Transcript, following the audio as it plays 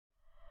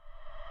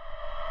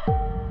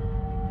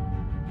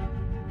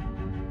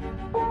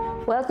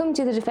Welcome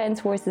to the Defence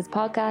Forces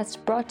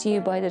podcast, brought to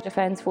you by the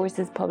Defence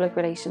Forces Public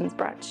Relations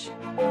Branch.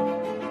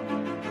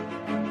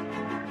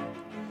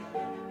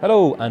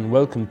 Hello and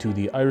welcome to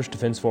the Irish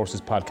Defence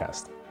Forces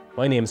podcast.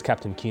 My name is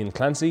Captain Cian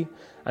Clancy,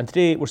 and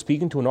today we're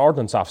speaking to an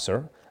Ordnance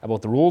officer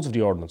about the roles of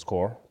the Ordnance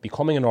Corps,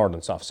 becoming an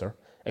Ordnance officer,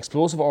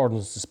 explosive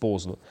ordnance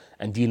disposal,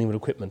 and dealing with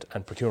equipment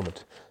and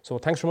procurement. So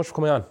thanks very much for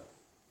coming on.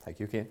 Thank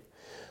you, Cian.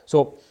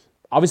 So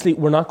obviously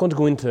we're not going to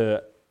go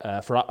into,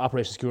 for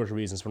operation security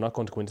reasons, we're not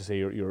going to go into say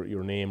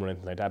your name or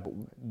anything like that, but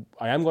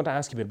I am going to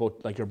ask you a bit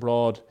about like your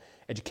broad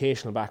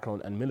educational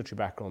background and military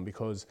background,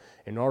 because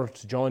in order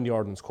to join the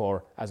Ordnance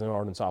Corps as an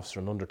Ordnance officer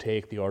and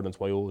undertake the Ordnance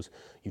YOs,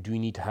 you do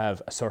need to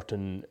have a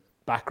certain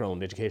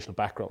background, educational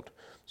background.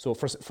 So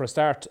for a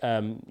start,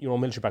 your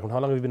own military background, how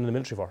long have you been in the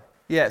military for?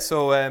 Yeah,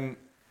 so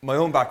my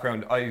own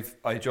background,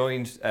 I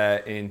joined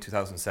in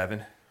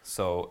 2007,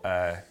 so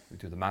we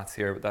do the maths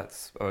here, but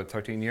that's about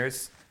 13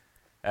 years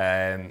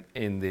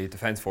in the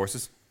Defence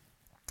Forces,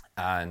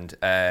 and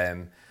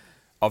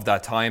of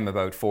that time,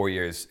 about 4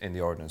 years in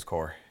the Ordnance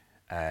Corps.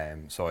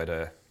 So I had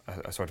a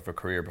sort of a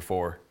career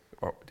before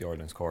the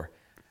Ordnance Corps.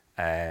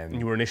 And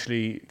you were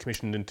initially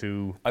commissioned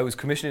into? I was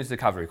commissioned into the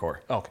Cavalry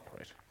Corps. Okay,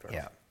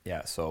 right.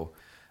 Yeah. So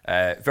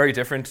very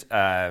different,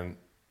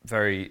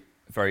 very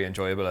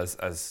enjoyable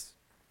as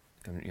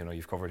you know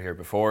you've covered here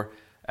before.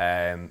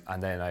 And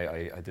then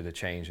I did a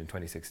change in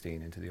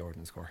 2016 into the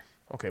Ordnance Corps.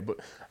 Okay, but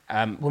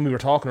when we were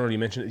talking earlier, you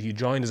mentioned that you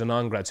joined as a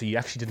non-grad, so you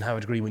actually didn't have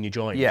a degree when you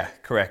joined. Yeah,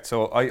 correct.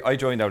 So I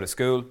joined out of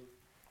school,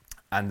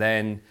 and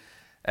then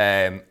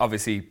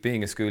obviously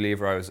being a school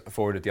leaver, I was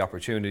afforded the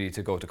opportunity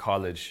to go to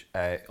college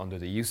under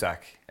the USAC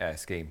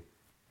scheme.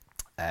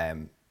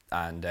 And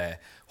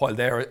while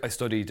there, I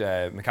studied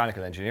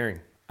mechanical engineering,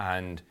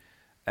 and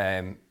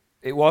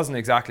it wasn't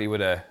exactly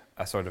with a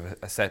sort of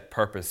a set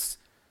purpose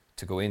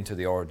to go into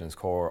the Ordnance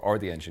Corps or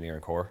the Engineering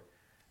Corps,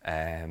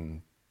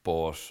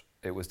 but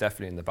it was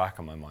definitely in the back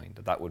of my mind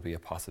that would be a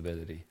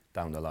possibility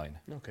down the line.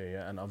 Okay,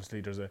 yeah, and obviously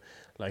there's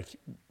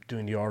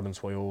doing the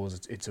Ordnance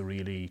YOs, it's a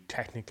really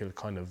technical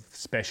kind of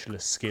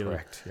specialist skill.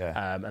 Correct,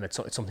 yeah. And it's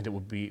something that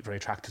would be very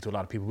attractive to a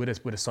lot of people with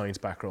a science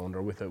background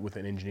or with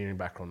an engineering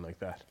background like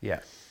that. Yeah.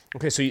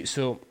 Okay,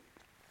 so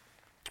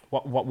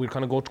what we're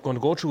kind of going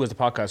to go through as the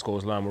podcast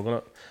goes along, we're going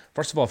to,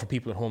 first of all, for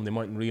people at home, they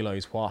mightn't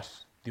realise what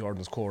the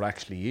Ordnance Corps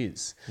actually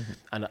is. Mm-hmm.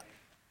 And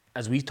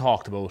as we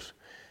talked about,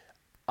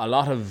 a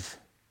lot of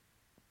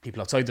people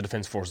outside the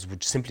Defence Forces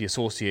would simply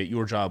associate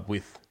your job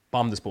with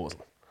bomb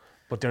disposal,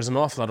 but there's an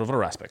awful lot of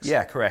other aspects.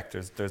 Yeah, correct.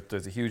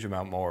 There's a huge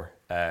amount more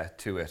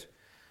to it.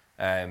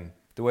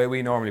 The way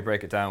we normally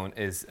break it down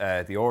is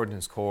the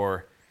Ordnance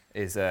Corps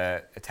is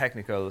a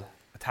technical,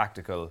 a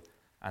tactical,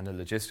 and a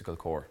logistical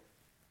corps.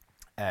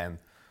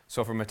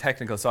 So from a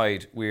technical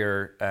side,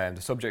 we're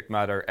the subject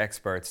matter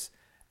experts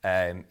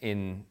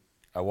in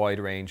a wide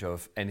range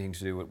of anything to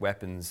do with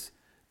weapons,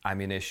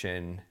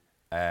 ammunition,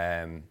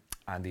 and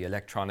the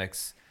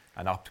electronics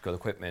and optical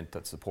equipment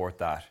that support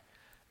that.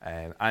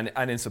 And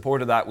in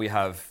support of that, we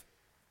have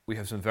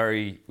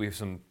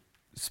some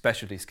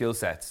specialty skill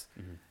sets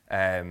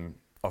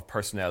of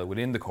personnel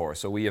within the Corps.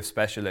 So we have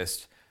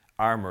specialist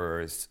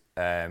armourers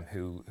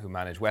who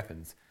manage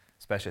weapons,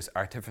 specialist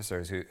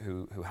artificers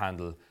who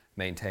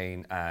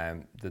maintain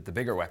the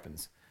bigger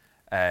weapons,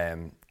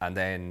 and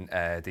then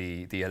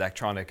the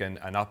electronic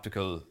and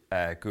optical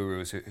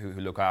gurus who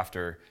look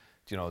after,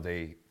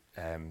 the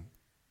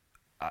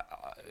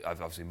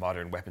obviously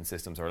modern weapon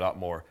systems have a lot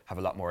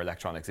more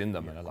electronics in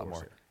them, and a lot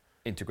more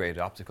integrated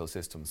optical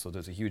systems. So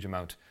there's a huge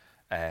amount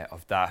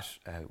of that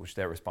which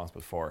they're responsible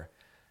for,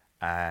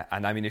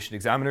 and ammunition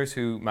examiners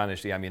who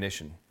manage the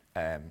ammunition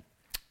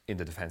in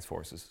the Defence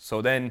Forces.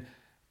 So then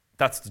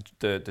that's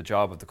the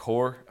job of the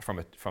Corps from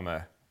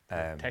a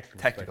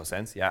technical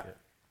sense. Yeah.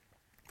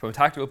 From a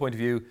tactical point of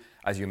view,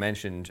 as you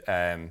mentioned,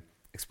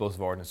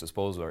 explosive ordnance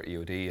disposal, or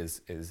EOD,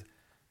 is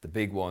the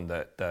big one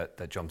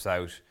that jumps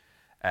out.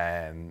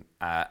 And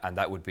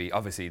that would be,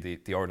 obviously,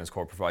 the Ordnance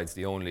Corps provides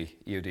the only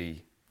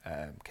EOD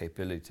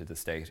capability to the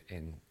state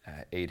in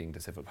aiding the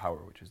civil power,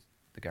 which is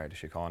the Garda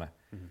Síochána.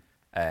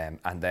 Mm-hmm.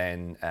 And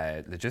then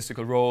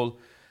logistical role,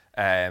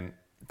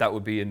 that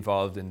would be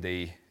involved in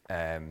the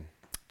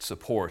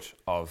support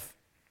of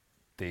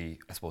the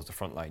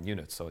frontline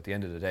units. So at the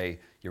end of the day,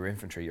 your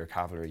infantry, your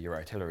cavalry, your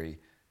artillery,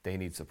 they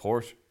need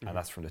support, mm-hmm. and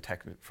that's from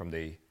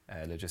the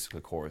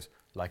logistical corps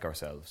like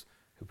ourselves,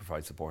 who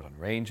provide support on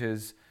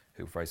ranges,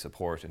 who provide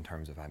support in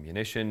terms of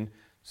ammunition,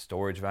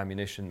 storage of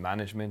ammunition,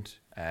 management,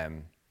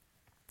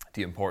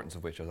 the importance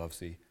of which is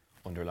obviously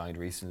underlined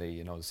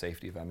recently, the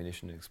safety of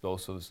ammunition and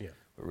explosives with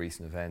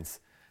recent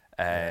events.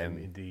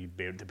 In the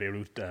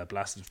Beirut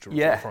blast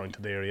referring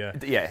to there,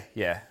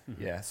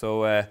 Yeah.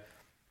 So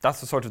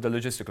that's the sort of the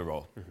logistical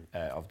role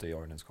of the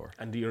Ordnance Corps.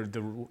 And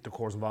the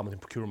Corps' involvement in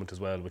procurement as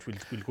well, which we'll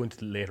go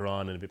into later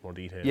on in a bit more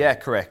detail. Yeah,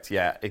 correct.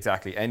 Yeah,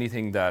 exactly.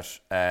 Anything that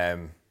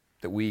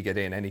we get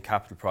in, any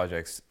capital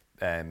projects,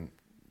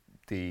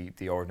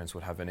 the Ordnance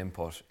would have an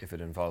input if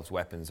it involves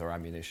weapons or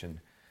ammunition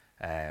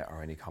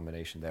or any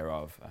combination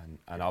thereof.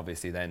 And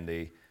obviously then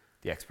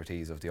the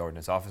expertise of the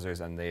Ordnance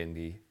officers and then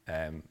the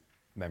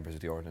members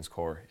of the Ordnance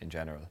Corps in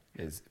general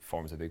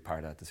forms a big part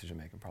of that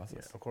decision-making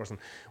process. Yeah, of course. And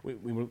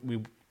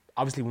we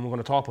obviously, when we're going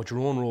to talk about your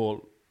own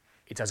role,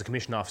 it's as a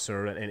commissioned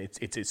officer and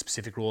it's a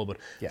specific role, but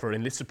for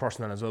enlisted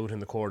personnel as well within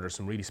the Corps, there's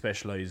some really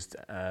specialised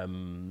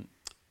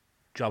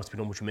jobs to be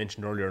done, which you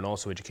mentioned earlier, and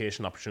also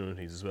education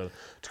opportunities as well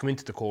to come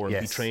into the Corps and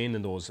be trained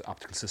in those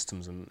optical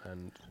systems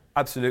and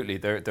absolutely,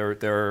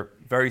 they're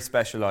very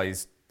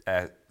specialised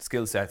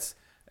skill sets,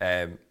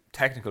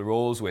 technical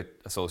roles with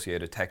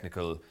associated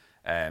technical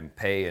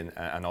pay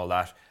and all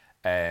that,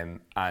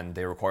 and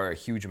they require a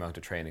huge amount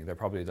of training. They're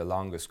probably the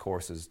longest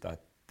courses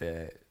that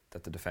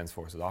the Defence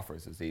Forces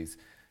offers, is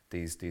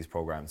these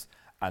programs.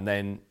 And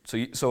then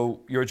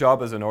so your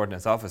job as an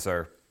Ordnance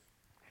officer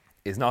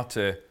is not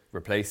to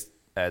replace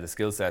the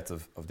skill sets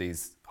of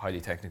these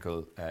highly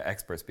technical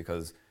experts,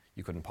 because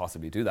you couldn't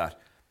possibly do that,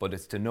 but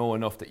it's to know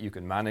enough that you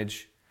can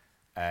manage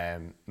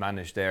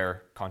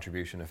their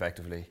contribution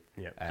effectively.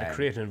 And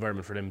create an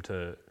environment for them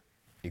to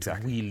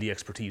wield the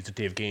expertise that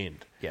they've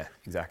gained. Yeah,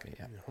 exactly.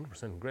 Yeah,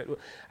 100%. Great. Well,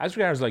 as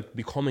regards like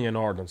becoming an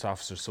Ordnance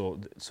officer, so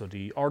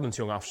the Ordnance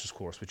Young Officers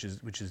course, which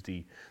is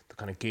the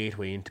kind of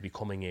gateway into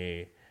becoming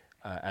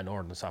an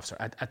Ordnance officer.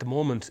 At the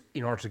moment,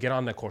 in order to get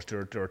on that course,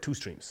 there are 2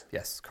 streams.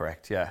 Yes,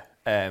 correct. Yeah.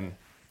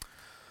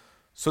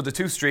 So the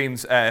 2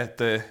 streams,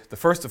 the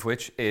first of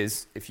which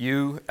is if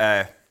you're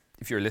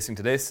listening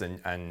to this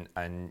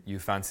and you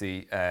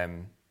fancy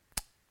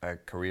a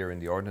career in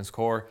the Ordnance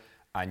Corps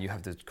and you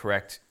have the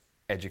correct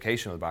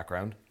educational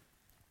background,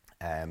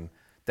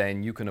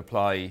 then you can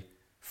apply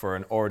for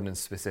an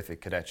Ordnance-specific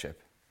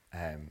cadetship,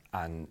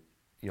 and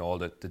all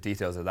the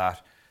details of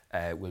that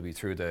will be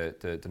through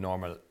the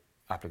normal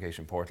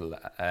application portal.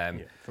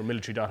 For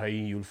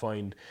military.ie, you'll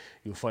find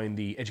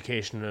the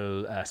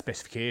educational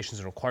specifications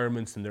and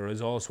requirements, and there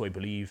is also, I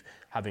believe,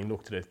 having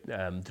looked at it,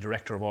 the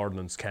Director of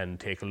Ordnance can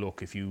take a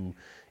look.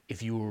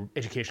 If your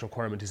educational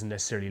requirement isn't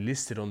necessarily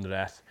listed under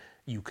that,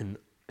 you can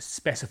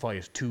specify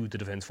it to the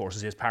Defence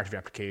Forces as part of your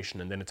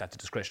application, and then it's at the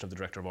discretion of the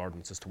Director of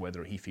Ordnance as to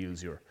whether he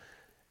feels you're...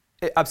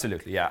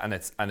 Absolutely, yeah, and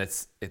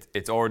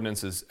it's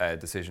Ordnance's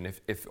decision.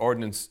 If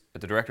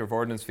the Director of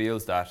Ordnance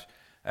feels that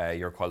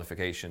your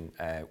qualification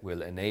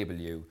will enable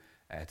you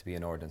to be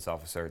an Ordnance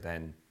officer,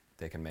 then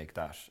they can make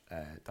that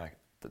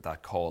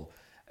call.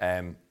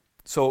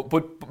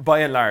 But by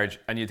and large,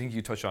 and you think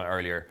you touched on it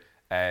earlier,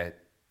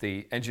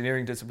 the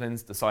engineering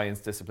disciplines, the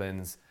science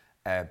disciplines,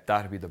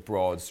 that would be the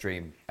broad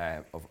stream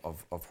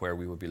of where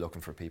we would be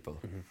looking for people.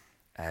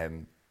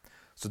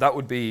 So that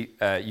would be,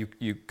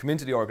 you come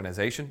into the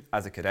organisation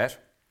as a cadet,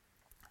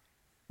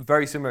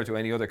 very similar to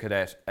any other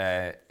cadet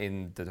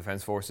in the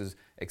Defence Forces,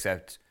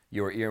 except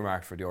you're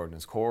earmarked for the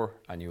Ordnance Corps,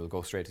 and you will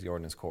go straight to the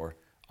Ordnance Corps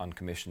on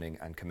commissioning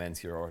and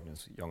commence your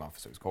Ordnance Young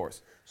Officers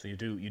course. So you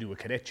do a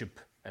cadetship,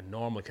 a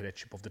normal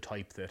cadetship of the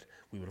type that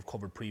we would have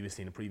covered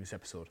previously in a previous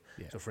episode.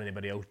 Yeah. So for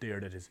anybody out there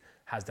that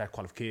has that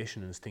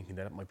qualification and is thinking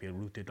that it might be a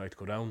route they'd like to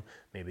go down,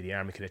 maybe the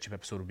Army cadetship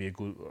episode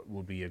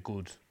would be a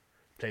good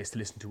place to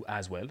listen to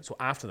as well. So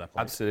after that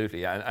point.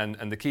 Absolutely,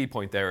 and the key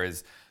point there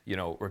is,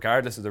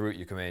 regardless of the route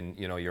you come in,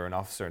 you're an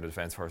officer in the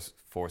Defence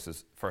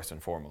Forces first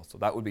and foremost. So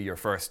that would be your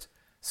first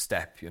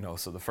step,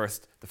 so the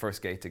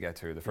first gate to get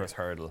through, the first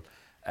hurdle,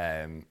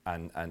 and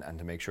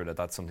to make sure that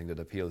that's something that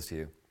appeals to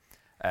you.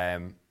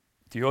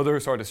 The other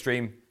sort of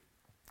stream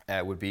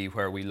would be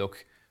where we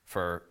look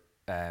for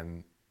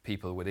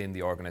people within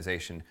the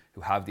organisation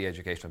who have the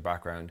educational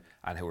background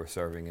and who are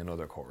serving in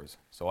other corps.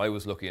 So I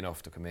was lucky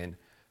enough to come in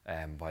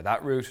by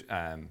that route,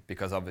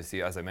 because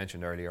obviously, as I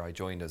mentioned earlier, I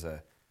joined as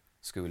a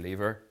school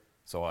leaver,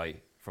 so I,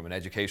 from an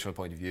educational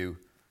point of view,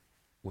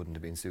 wouldn't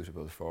have been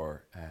suitable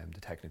for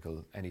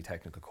any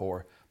technical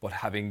corps. But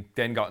having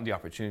then gotten the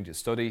opportunity to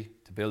study,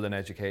 to build an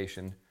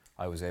education,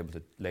 I was able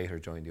to later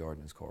join the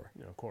Ordnance Corps.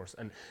 Yeah, of course.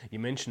 And you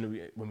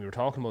mentioned, when we were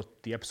talking about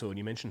the episode,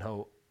 you mentioned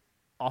how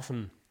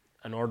often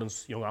an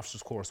Ordnance Young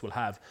Officers course will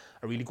have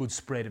a really good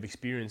spread of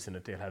experience in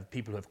it. They'll have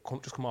people who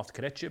have just come off the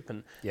cadetship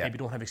and maybe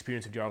don't have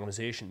experience of the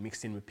organisation,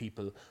 mixed in with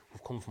people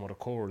who've come from other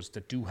corps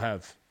that do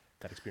have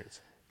that experience.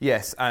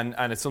 Yes, and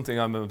it's something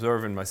I'm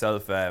observing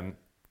myself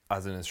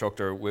as an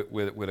instructor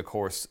with a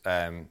course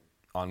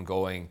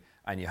ongoing,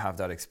 and you have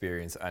that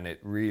experience, and it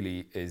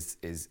really is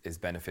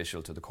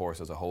beneficial to the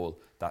course as a whole,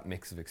 that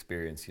mix of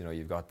experience.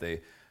 You've got the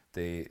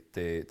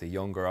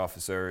younger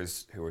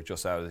officers who are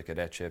just out of the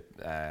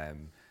cadetship,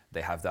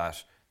 they have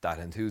that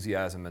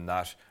enthusiasm and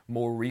that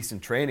more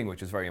recent training,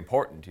 which is very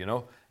important,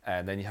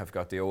 and then you have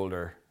got the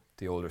older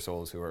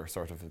souls who are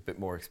sort of a bit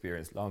more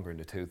experienced, longer in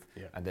the tooth,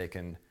 and they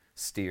can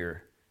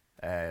steer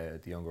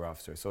the younger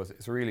officers. So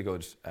it's a really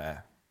good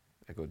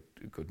a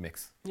good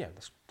mix. Yeah,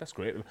 that's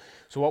great.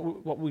 So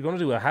what we're going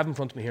to do, I have in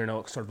front of me here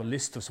now sort of a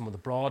list of some of the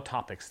broad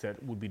topics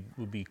that would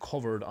be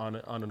covered on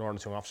an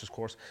Ordnance Young Officers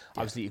course.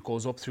 Yeah. Obviously, it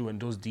goes up through and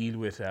does deal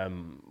with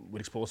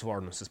explosive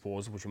ordnance, I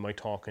suppose, which we might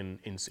talk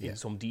in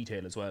some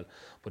detail as well.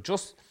 But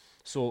just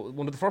so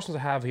one of the first ones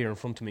I have here in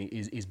front of me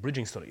is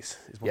bridging studies.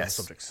 Is one of the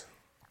subjects.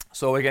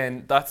 So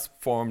again, that's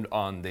formed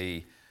on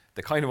the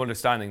kind of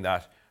understanding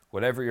that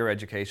whatever your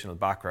educational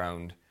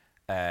background,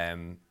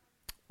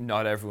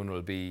 not everyone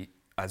will be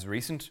as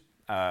recent,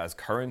 as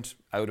current,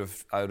 out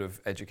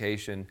of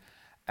education,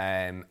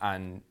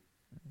 and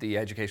the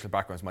educational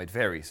backgrounds might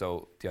vary.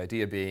 So the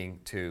idea being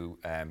to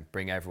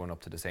bring everyone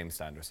up to the same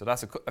standard. So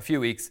that's a few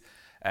weeks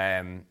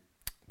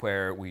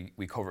where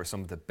we cover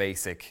some of the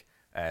basic,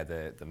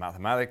 the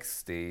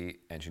mathematics, the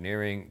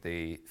engineering,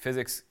 the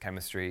physics,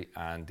 chemistry,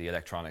 and the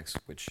electronics,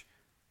 which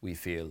we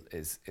feel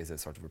is a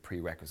sort of a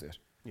prerequisite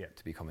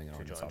to becoming an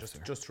ordnance officer.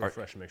 Just to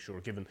refresh and make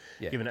sure, given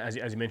as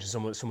you mentioned,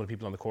 some of the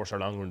people on the course are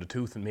longer in the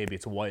tooth, and maybe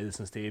it's a while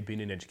since they've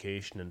been in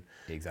education, and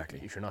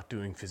if you're not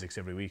doing physics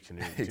every week, and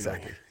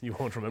you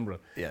won't remember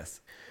it.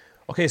 Yes.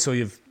 Okay, so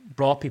you've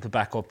brought people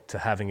back up to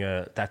having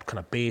that kind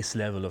of base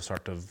level of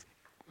sort of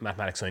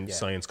mathematics,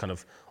 science kind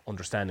of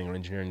understanding or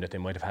engineering that they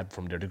might have had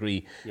from their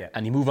degree,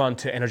 and you move on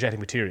to energetic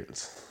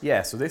materials.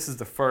 Yeah, so this is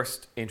the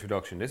first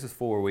introduction. This is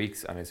 4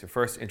 weeks, and it's your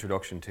first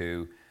introduction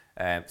to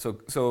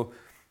so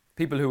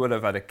people who would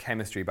have had a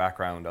chemistry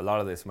background, a lot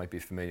of this might be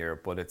familiar,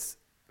 but it's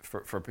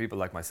for people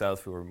like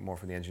myself who are more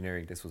from the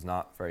engineering, this was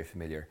not very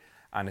familiar.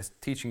 And it's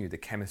teaching you the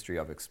chemistry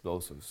of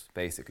explosives,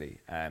 basically.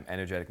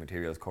 Energetic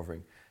materials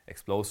covering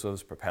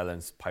explosives,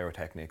 propellants,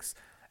 pyrotechnics,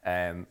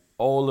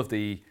 all of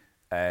the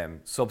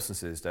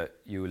substances that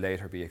you will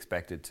later be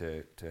expected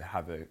to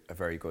have a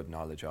very good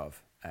knowledge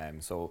of.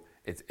 So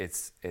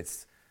it's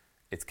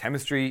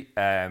chemistry,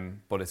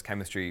 but it's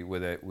chemistry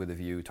with a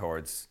view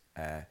towards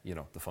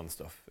the fun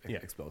stuff,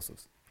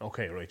 explosives.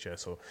 Okay, right, yeah.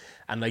 So,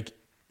 and like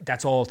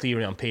that's all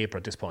theory on paper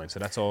at this point. So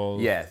that's all.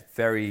 Yeah,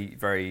 very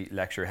very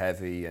lecture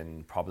heavy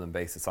and problem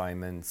based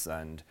assignments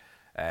and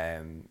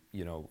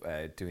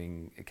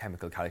doing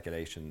chemical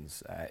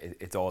calculations.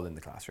 It's all in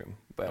the classroom,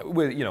 but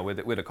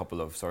with a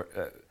couple of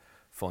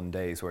fun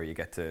days where you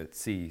get to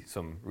see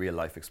some real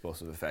life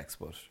explosive effects,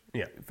 but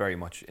very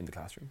much in the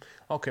classroom.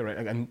 Okay, right.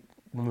 And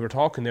when we were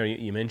talking there,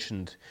 you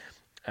mentioned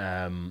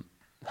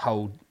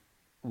how,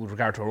 with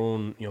regard to our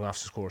own young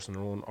officers course and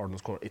our own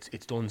ordnance course,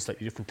 it's done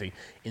slightly differently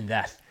in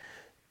that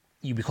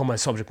you become a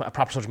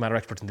proper subject matter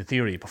expert in the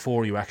theory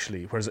before you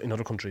actually, whereas in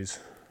other countries.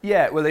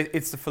 Yeah, well,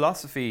 it's the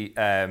philosophy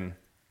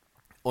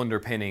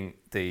underpinning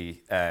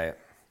the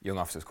young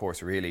officers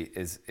course really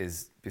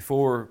is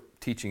before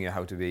teaching you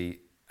how to be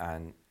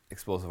an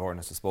explosive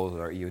ordnance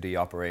disposal or EOD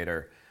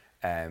operator,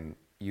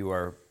 you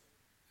are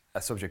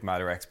a subject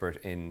matter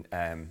expert in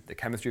the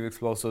chemistry of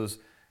explosives,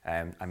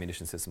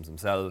 ammunition systems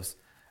themselves,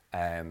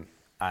 and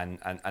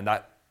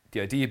that the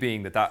idea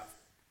being that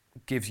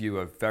gives you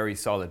a very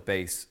solid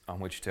base on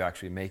which to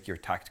actually make your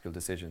tactical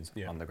decisions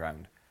on the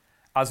ground,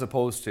 as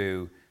opposed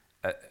to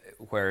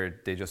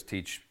where they just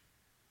teach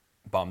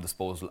bomb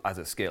disposal as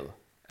a skill.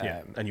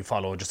 And you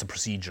follow just a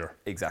procedure.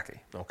 Exactly.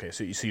 Okay,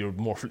 so you're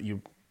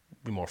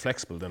be more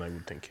flexible than I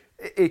would think.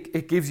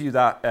 It gives you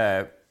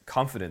that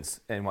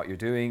confidence in what you're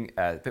doing,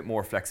 a bit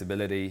more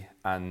flexibility,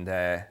 and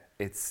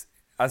it's,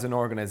 as an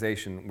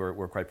organisation,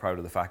 we're quite proud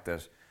of the fact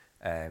that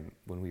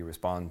when we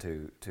respond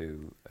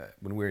to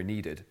when we're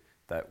needed,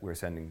 that we're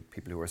sending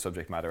people who are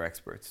subject matter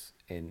experts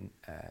in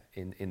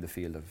the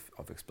field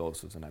of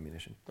explosives and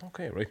ammunition.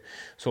 Okay, right.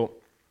 So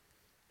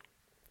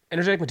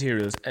energetic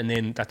materials, and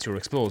then that's your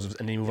explosives,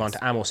 and then you move on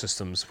to ammo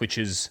systems, which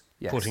is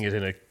putting it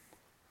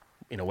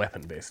in a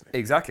weapon, basically.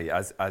 Exactly,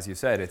 as you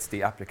said, it's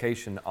the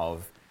application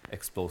of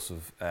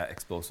explosives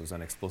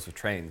and explosive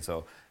trains.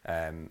 So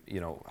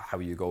how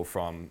you go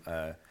from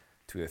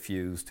to a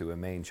fuse to a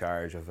main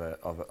charge of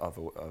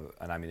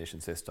an ammunition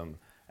system,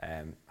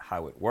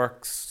 how it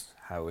works,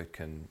 how it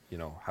can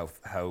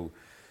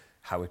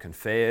how it can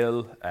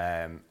fail,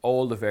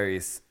 all the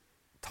various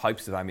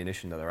types of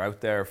ammunition that are out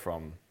there,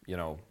 from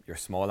your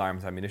small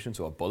arms ammunition,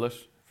 so a bullet,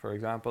 for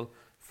example,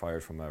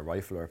 fired from a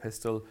rifle or a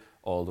pistol,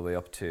 all the way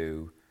up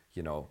to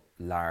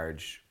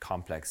large,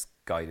 complex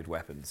guided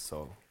weapons.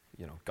 So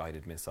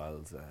guided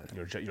missiles,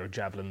 your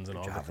javelins and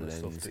all that kind of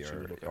stuff.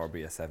 Your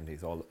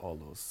RBS-70s, all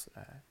those.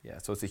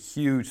 So it's a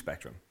huge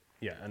spectrum.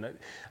 Yeah, and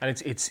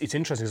it's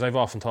interesting because I've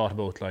often thought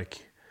about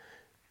like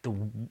the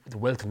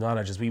wealth of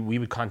knowledge as we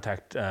would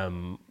contact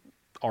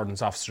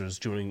ordnance officers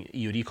during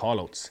EOD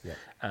callouts,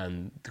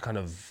 and the kind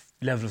of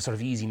level of sort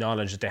of easy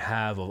knowledge that they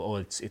have of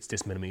it's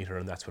this millimeter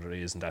and that's what it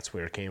is and that's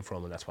where it came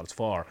from and that's what it's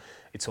for.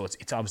 It's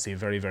obviously a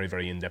very, very,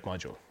 very in-depth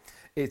module.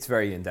 It's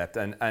very in-depth,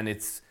 and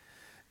it's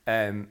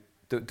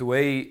the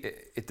way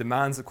it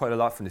demands quite a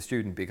lot from the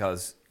student,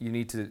 because you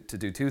need to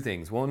do two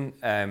things. One,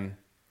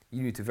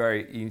 you need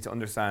to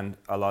understand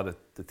a lot of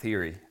the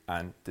theory,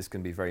 and this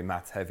can be very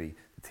maths heavy,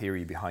 the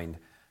theory behind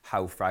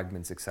how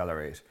fragments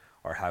accelerate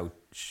or how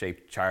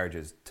shaped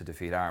charges to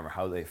defeat armour,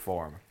 how they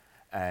form.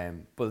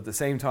 But at the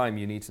same time,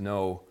 you need to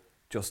know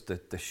just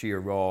the sheer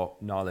raw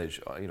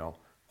knowledge,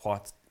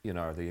 what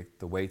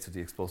the weights of the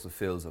explosive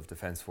fills of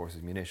Defence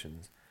Forces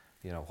munitions,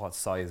 what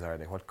size are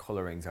they, what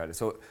colourings are they.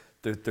 So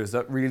there's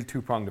that real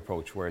two-pronged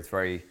approach where it's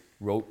very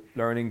rote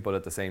learning, but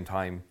at the same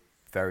time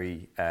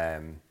very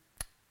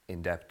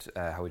in-depth,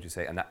 how would you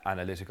say,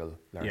 analytical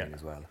learning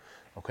as well.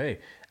 Okay,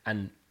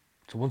 and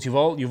So once you've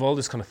all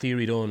this kind of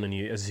theory done, and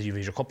as I said, you've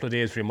had a couple of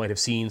days where you might have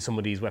seen some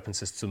of these weapon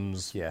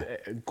systems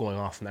going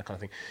off and that kind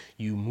of thing,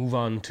 you move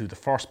on to the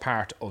first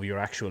part of your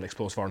actual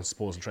explosive ordnance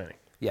disposal training.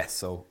 Yes,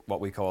 so what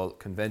we call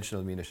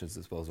conventional munitions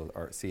disposal,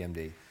 or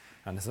CMD.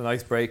 And it's a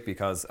nice break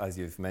because, as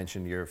you've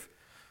mentioned,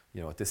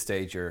 at this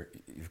stage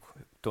you've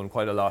done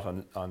quite a lot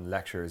on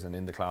lectures and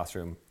in the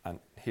classroom, and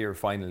here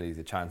finally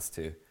the chance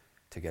to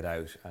get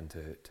out and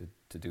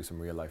to do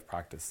some real life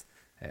practice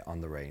on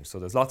the range. So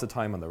there's lots of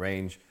time on the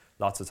range,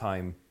 lots of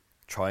time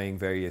trying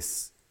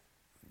various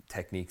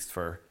techniques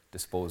for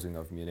disposing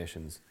of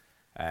munitions.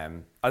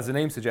 As the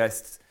name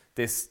suggests,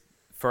 this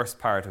first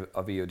part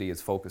of EOD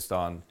is focused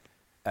on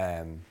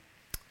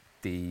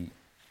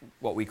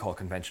what we call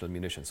conventional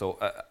munition. So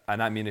a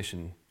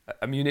munition,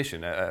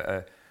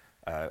 a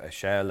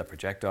shell, a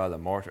projectile, a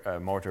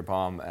mortar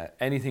bomb,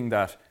 anything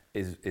that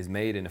is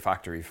made in a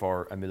factory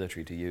for a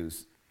military to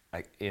use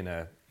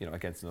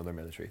against another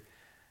military.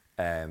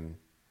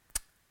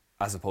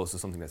 As opposed to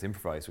something that's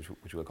improvised,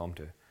 which we'll come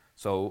to.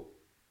 So,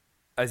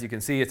 as you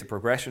can see, it's a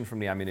progression from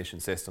the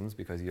ammunition systems,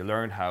 because you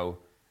learn how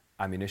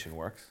ammunition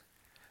works.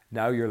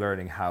 Now you're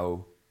learning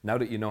now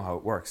that you know how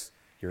it works,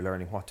 you're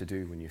learning what to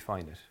do when you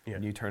find it. Yeah.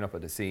 When you turn up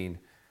at a scene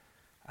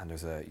and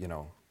there's a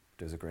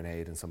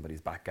grenade in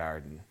somebody's back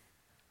garden,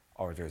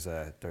 or there's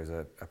a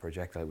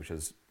projectile which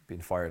has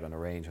been fired on a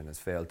range and has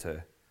failed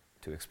to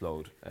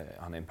explode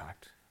on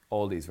impact.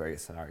 All these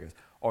various scenarios.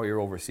 Or you're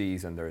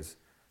overseas and there's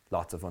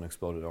lots of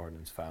unexploded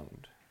ordnance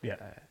found,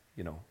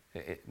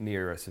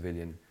 near a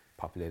civilian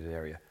populated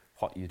area.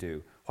 What you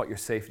do, what your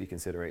safety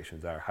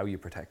considerations are, how you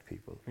protect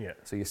people. Yeah.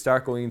 So you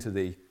start going into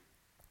the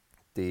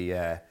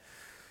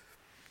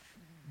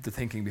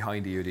thinking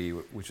behind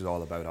EOD, which is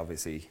all about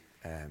obviously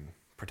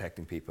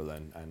protecting people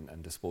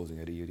and disposing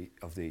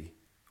of the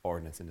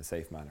ordnance in a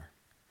safe manner.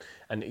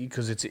 And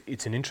because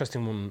it's an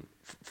interesting one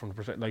from the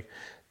perspective, like,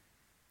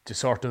 the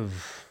sort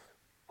of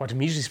what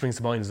immediately springs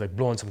to mind is like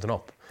blowing something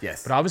up.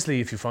 Yes. But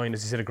obviously, if you find,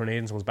 as you said, a grenade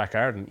in someone's back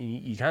garden,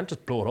 you can't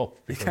just blow it up.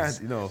 You can't,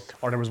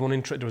 Or there was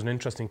an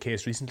interesting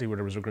case recently where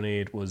there was a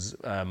grenade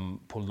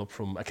pulled up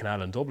from a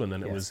canal in Dublin,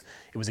 and it was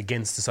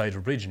against the side of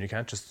a bridge, and you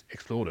can't just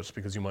explode it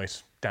because you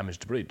might damage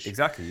the bridge.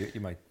 Exactly,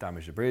 you might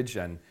damage the bridge,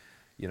 and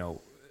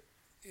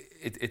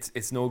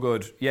it's no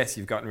good. Yes,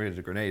 you've gotten rid of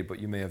the grenade, but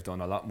you may have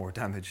done a lot more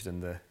damage than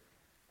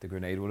the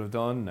grenade would have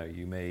done. Now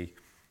you may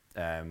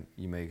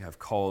have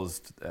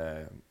caused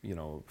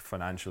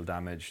financial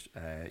damage.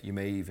 You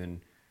may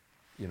even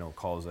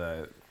cause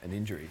an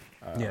injury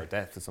or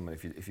death to someone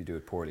if you do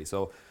it poorly.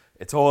 So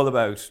it's all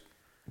about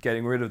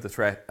getting rid of the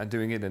threat and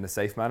doing it in a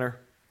safe manner.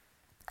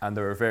 And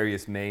there are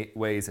various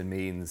ways and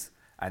means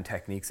and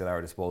techniques at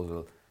our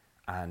disposal,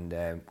 and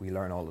we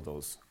learn all of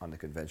those on the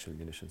conventional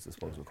munitions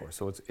disposal course.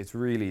 So it's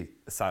really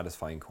a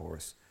satisfying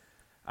course.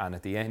 And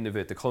at the end of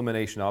it, the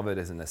culmination of it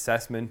is an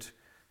assessment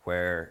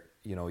where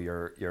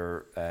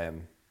you're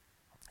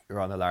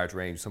on a large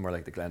range somewhere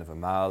like the Glen of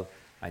Amal,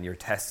 and you're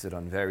tested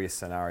on various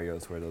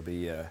scenarios where there'll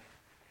be a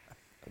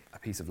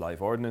piece of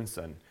live ordnance,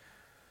 and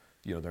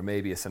there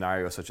may be a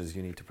scenario such as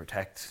you need to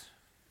protect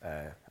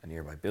a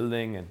nearby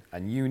building,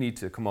 and you need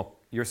to come up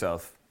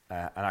yourself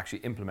and actually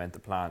implement the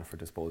plan for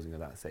disposing of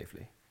that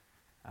safely.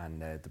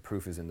 And the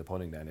proof is in the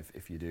pudding. Then,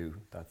 if you do,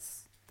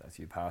 that's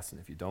you pass,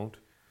 and if you don't,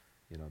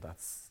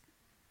 that's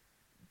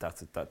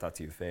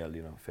you failed.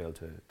 Failed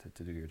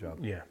to do your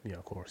job. Yeah,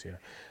 of course, yeah.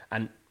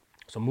 And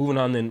so moving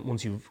on, then,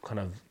 once you've kind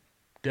of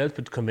dealt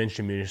with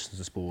conventional munitions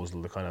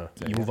disposal,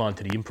 you move on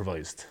to the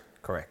improvised.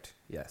 Correct.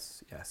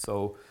 Yes.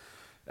 So,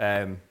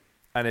 and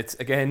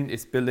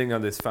it's building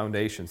on this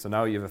foundation. So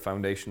now you have a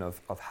foundation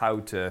of how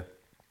to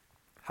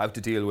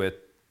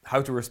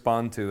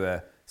respond to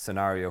a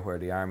scenario where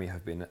the army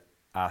have been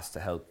asked to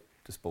help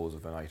dispose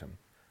of an item,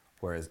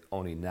 whereas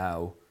only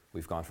now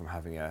we've gone from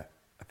having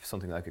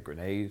something like a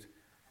grenade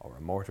or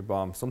a mortar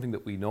bomb, something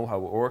that we know how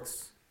it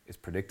works, is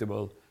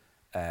predictable,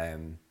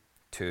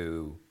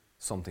 to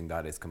something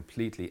that is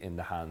completely in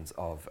the hands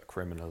of a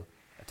criminal,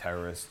 a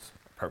terrorist,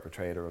 a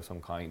perpetrator of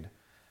some kind.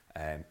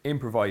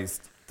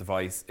 Improvised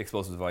device,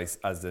 explosive device,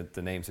 as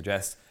the name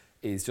suggests,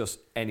 is just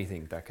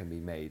anything that can be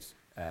made,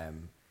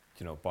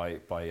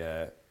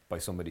 by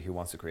somebody who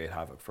wants to create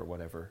havoc for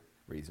whatever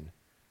reason.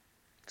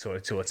 So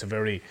it's a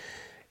very,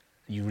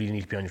 you really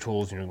need to be on your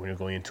toes when you're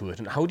going into it.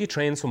 And how do you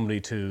train somebody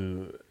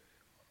to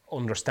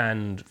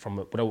understand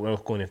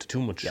without going into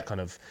too much kind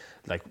of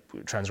like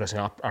transgressing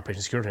operation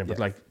security, but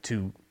like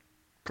to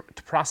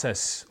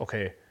process,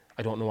 okay,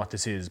 I don't know what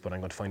this is, but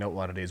I'm going to find out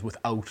what it is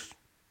without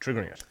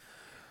triggering it?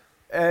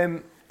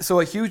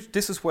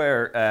 This is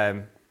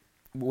where,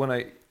 when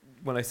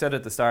I said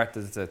at the start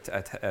that it's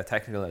a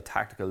technical, a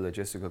tactical,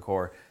 logistical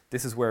core,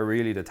 this is where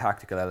really the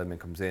tactical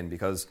element comes in,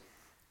 because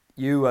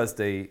you as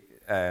the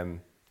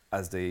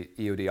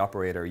EOD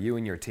operator, you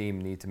and your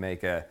team need to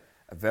make a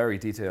very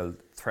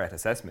detailed threat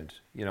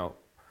assessment.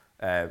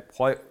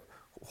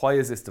 Why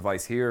is this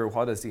device here?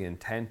 What is the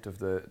intent of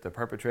the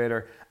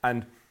perpetrator?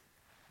 And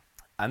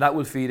that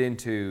will feed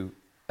into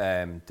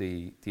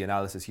the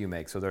analysis you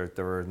make. So there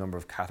are a number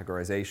of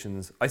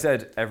categorizations. I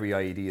said every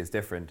IED is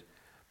different,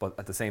 But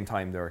at the same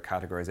time, there are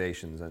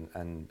categorizations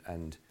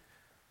and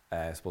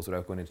I suppose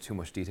without going into too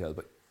much detail,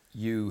 but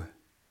you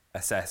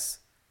assess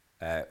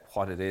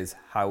what it is,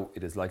 how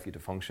it is likely to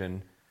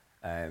function,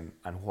 and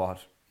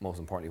most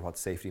importantly, what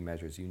safety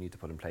measures you need to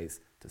put in place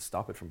to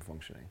stop it from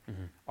functioning,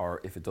 or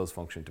if it does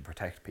function, to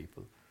protect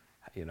people.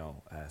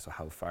 So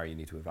how far you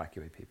need to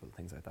evacuate people,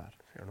 things like that.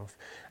 Fair enough.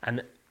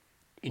 And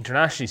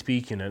internationally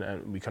speaking,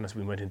 and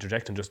we might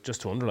interject and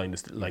just to underline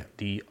this, like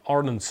the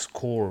Ordnance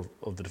core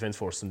of the Defence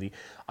Force and the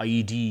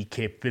IED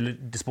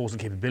disposal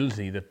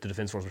capability that the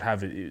Defence Force would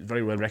have is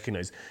very well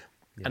recognised.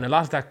 Yeah. And a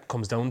lot of that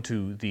comes down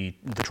to the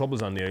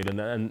troubles on the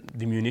island and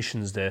the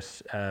munitions that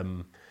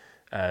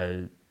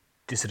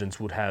dissidents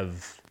would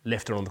have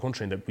left around the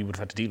country and that we would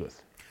have had to deal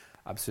with.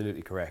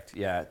 Absolutely correct.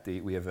 Yeah,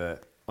 we have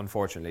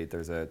unfortunately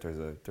there's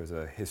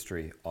a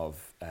history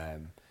of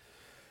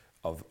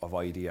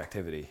IED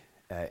activity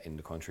in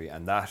the country,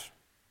 and that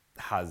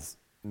has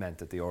meant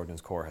that the Ordnance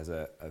Corps has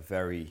a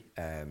very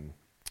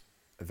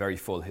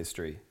full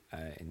history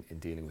in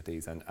dealing with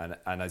these, and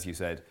as you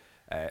said,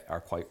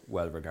 are quite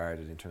well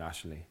regarded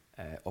internationally,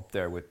 up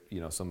there with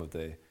some of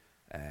the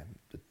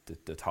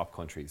top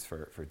countries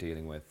for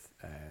dealing with,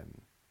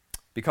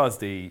 because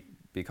the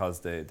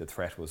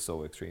threat was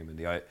so extreme, and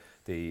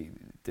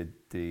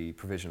the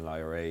provisional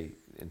IRA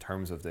in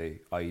terms of the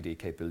IED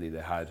capability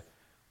they had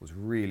was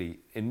really,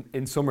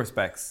 in some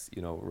respects,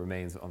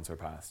 remains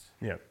unsurpassed.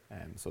 Yeah.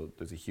 So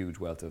there's a huge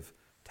wealth of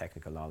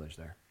technical knowledge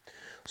there.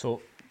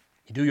 So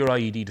you do your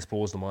IED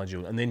disposal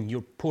module, and then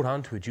you're put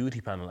onto a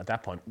duty panel at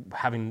that point,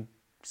 having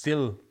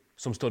still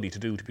some study to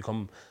do to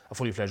become a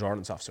fully fledged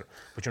ordnance officer.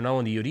 But you're now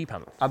on the EOD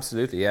panel.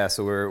 Absolutely, yeah.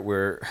 So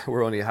we're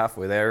only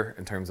halfway there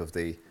in terms of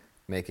the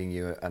making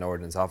you an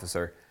ordnance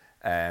officer.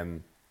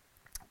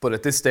 But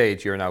at this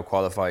stage, you're now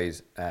qualified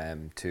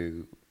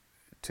to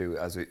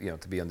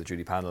be on the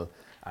duty panel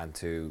and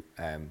to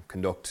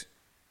conduct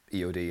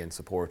EOD in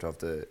support of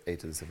the aid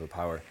to the civil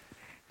power.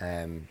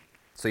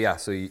 So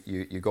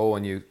you go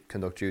and you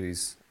conduct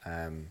duties,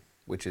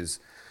 which is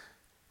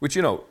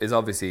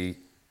obviously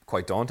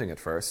quite daunting at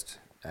first.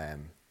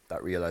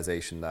 That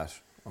realization that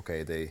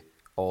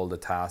all the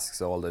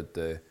tasks, all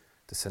the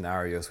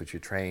scenarios which you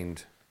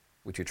trained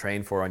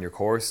for on your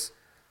course,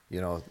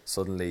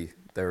 suddenly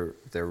they're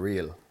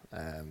real.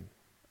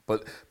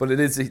 But it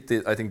is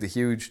I think the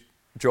huge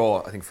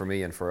draw, I think, for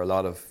me and for a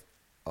lot of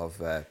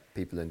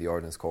people in the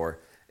Ordnance Corps,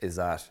 is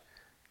that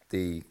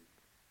the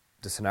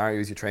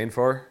scenarios you train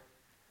for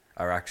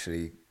are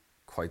actually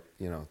quite,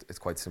 it's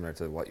quite similar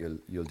to what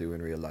you'll do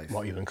in real life.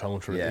 What you'll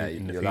encounter in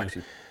the you'll field.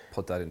 actually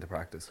put that into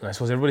practice. And I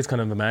suppose everybody's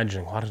kind of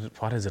imagining what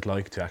is it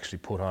like to actually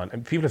put on.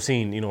 And people have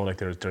seen, like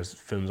there's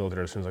films out there,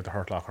 there's films like The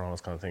Hurt Locker and all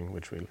this kind of thing,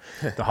 which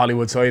the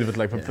Hollywood side of it,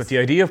 like, yes. but the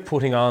idea of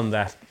putting on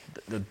the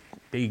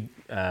big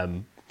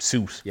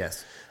suit.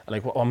 Yes.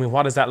 Like,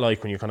 what is that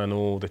like when you kind of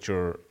know that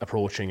you're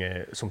approaching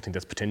something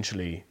that's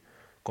potentially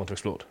going to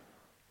explode?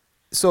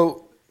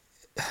 So,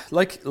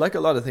 like a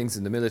lot of things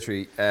in the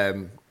military,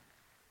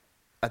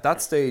 at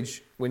that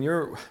stage, when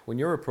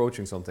you're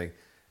approaching something,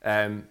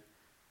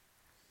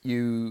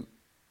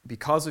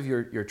 because of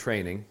your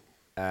training,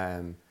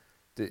 that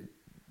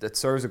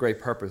serves a great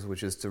purpose,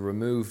 which is to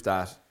remove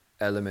that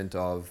element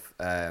of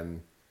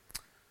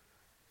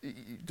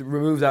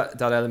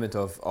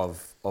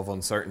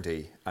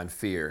uncertainty and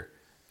fear.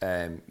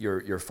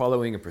 You're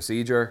following a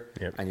procedure,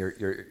 yep. and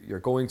you're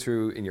going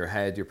through in your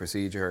head your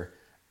procedure,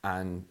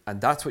 and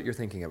that's what you're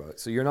thinking about.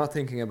 So you're not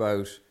thinking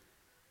about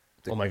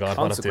the oh my God,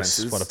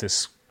 consequences. What if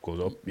this goes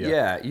up?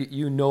 Yeah,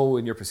 you know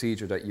in your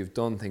procedure that you've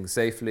done things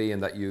safely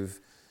and that you've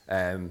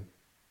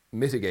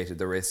mitigated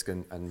the risk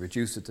and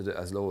reduced it to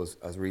as low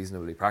as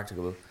reasonably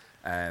practicable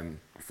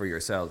for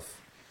yourself.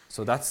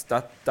 So that's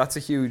a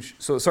huge.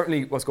 So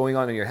certainly, what's going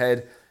on in your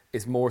head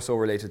is more so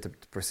related to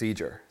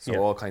procedure. So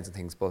all kinds of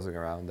things buzzing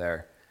around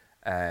there.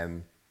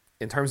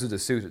 In terms of the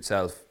suit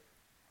itself,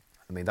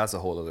 I mean, that's a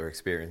whole other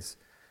experience.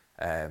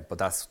 But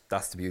that's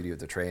the beauty of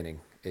the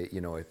training.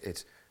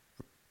 It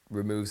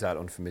removes that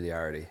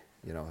unfamiliarity.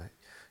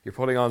 You're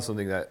putting on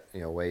something that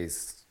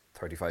weighs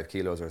 35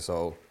 kilos or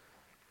so,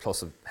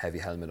 plus a heavy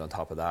helmet on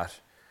top of that.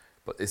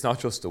 But it's not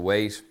just the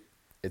weight;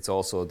 it's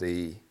also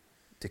the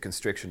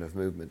constriction of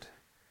movement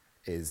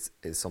is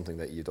something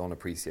that you don't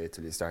appreciate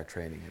till you start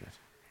training in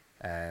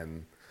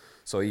it.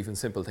 So even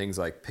simple things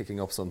like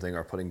picking up something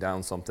or putting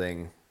down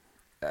something,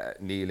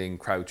 kneeling,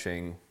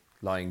 crouching,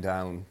 lying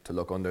down to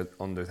look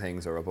under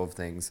things or above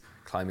things,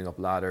 climbing up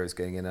ladders,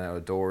 getting in and out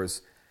of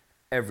doors,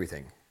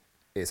 everything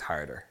is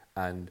harder.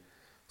 And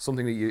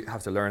something that you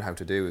have to learn how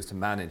to do is to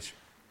manage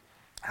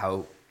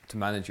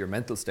your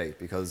mental state,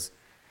 because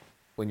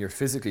when you're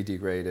physically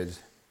degraded,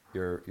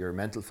 your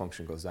mental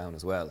function goes down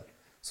as well.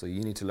 So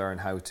you need to learn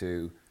how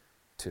to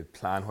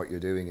plan what you're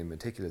doing in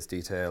meticulous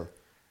detail,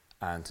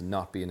 and to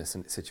not be in a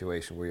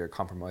situation where you're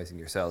compromising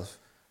yourself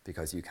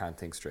because you can't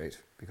think straight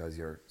because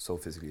you're so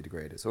physically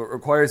degraded. So it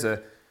requires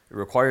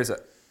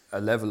a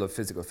level of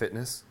physical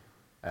fitness,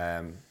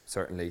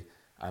 certainly,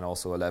 and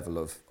also a level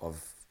of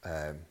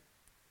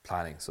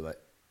planning,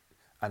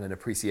 and an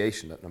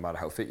appreciation that no matter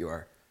how fit you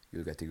are,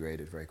 you'll get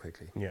degraded very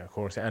quickly. Yeah, of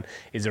course. And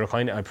is there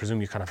I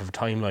presume you kind of have a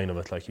timeline of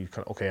it, like you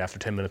kind of, okay, after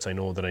 10 minutes I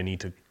know that I need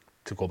to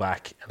go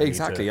back. And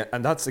exactly,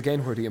 and that's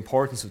again where the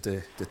importance of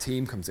the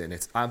team comes in.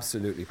 It's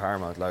absolutely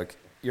paramount. Like,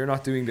 you're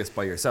not doing this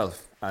by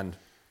yourself, and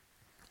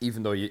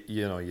even though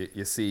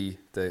you see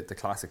the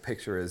classic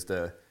picture is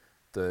the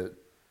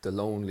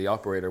lonely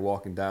operator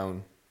walking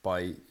down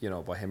by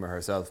him or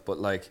herself, but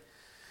like,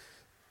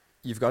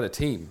 you've got a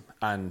team,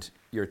 and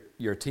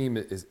your team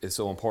is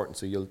so important.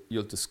 So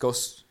you'll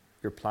discuss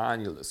your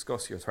plan, you'll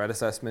discuss your threat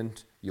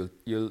assessment, you'll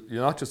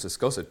not just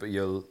discuss it, but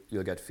you'll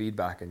get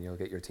feedback, and you'll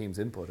get your team's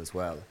input as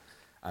well.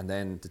 And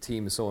then the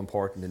team is so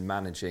important in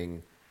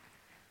managing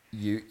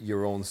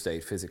your own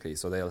state physically.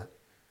 So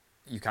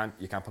you can't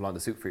put on the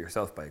suit for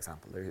yourself, by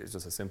example. It's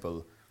just a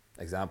simple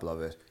example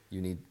of it.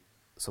 You need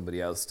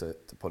somebody else to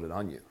put it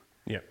on you.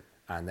 Yeah.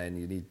 And then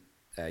you need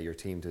your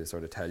team to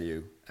sort of tell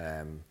you,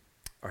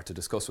 or to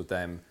discuss with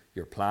them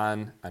your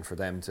plan, and for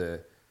them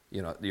to,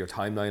 your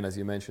timeline, as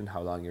you mentioned,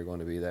 how long you're going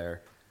to be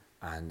there,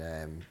 and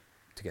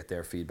to get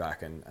their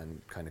feedback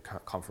and kind of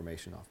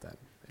confirmation of them.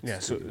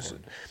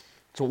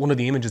 So one of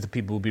the images that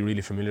people would be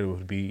really familiar with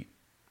would be,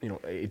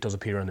 it does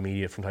appear on the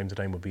media from time to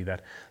time, would be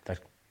that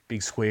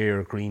big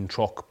square green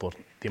truck, but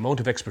the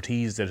amount of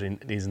expertise that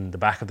is in the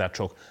back of that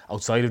truck,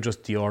 outside of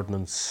just the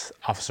ordnance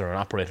officer and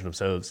operator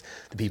themselves,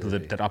 the people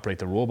that operate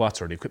the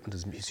robots or the equipment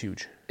is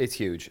huge. It's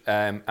huge,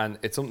 and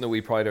it's something that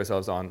we pride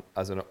ourselves on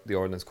as the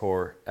Ordnance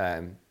Corps,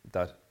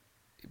 that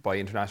by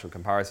international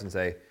comparison,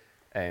 say,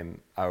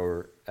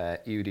 our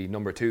EUD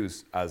number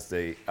twos, as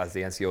the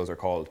NCOs are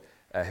called,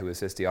 who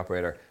assist the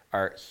operator,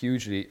 are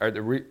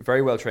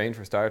very well trained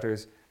for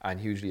starters, and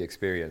hugely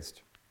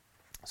experienced.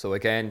 So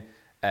again,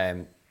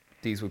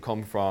 these would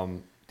come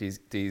from these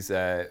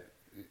guys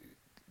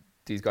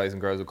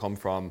and girls would come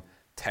from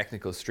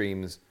technical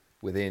streams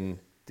within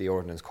the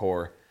Ordnance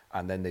Corps,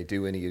 and then they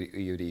do an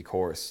EUD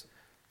course.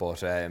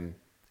 But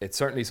it's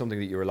certainly something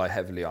that you rely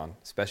heavily on,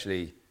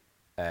 especially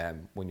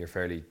when you're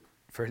fairly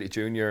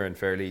junior and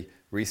fairly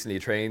recently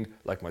trained,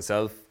 like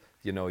myself.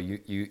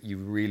 You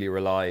really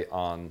rely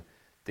on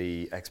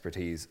the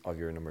expertise of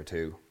your number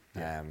two.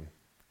 Yeah.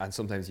 And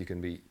sometimes you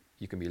can be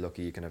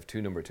lucky. You can have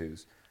two number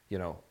twos,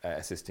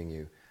 assisting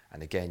you.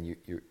 And again,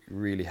 you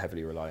really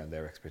heavily rely on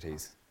their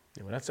expertise.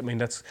 Yeah, well,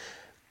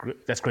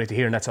 that's great to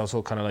hear, and that's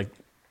also kind of like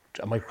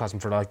a microcosm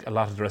for like a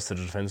lot of the rest of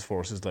the defence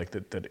forces. Like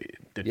the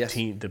yes.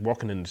 team, that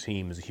working in the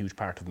team is a huge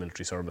part of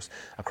military service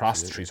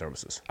across the three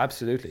services.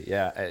 Absolutely,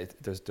 yeah.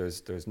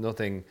 There's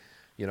nothing,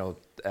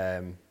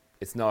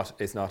 it's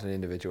not an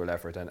individual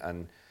effort,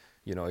 and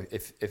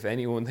if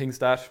anyone thinks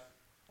that,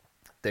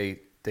 they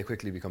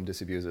quickly become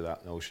disabused of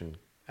that notion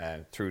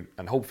and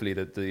hopefully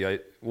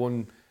the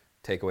one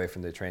takeaway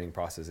from the training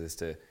process is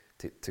to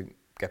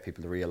get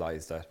people to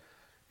realise that,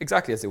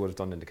 exactly as they would have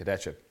done in the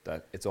cadetship,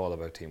 that it's all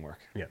about teamwork.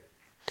 Yeah.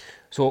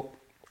 So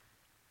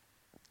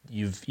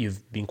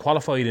you've been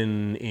qualified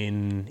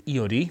in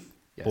EOD,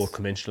 yes, both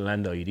conventional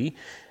and IED,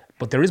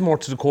 but there is more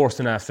to the course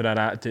than after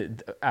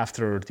that.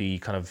 After the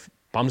kind of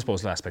bomb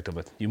disposal aspect of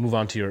it, you move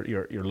on to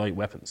your light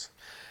weapons.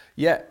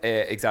 Yeah,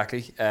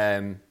 exactly.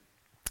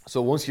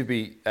 So once you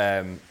be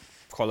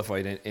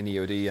qualified in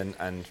EOD,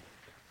 and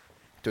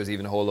there's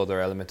even a whole other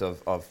element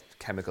of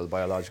chemical,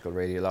 biological,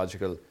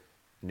 radiological,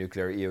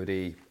 nuclear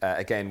EOD,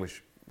 again,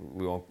 which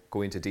we won't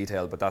go into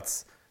detail, but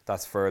that's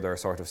further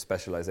sort of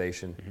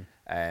specialisation.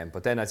 Mm-hmm.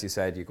 But then, as you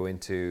said, you go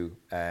into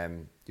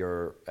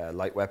your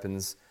light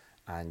weapons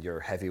and your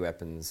heavy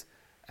weapons.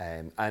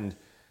 And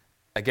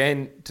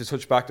again, to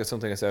touch back to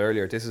something I said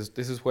earlier, this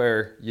is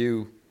where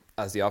you,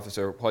 as the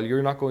officer, while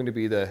you're not going to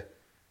be the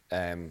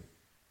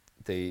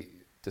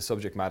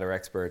subject matter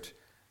expert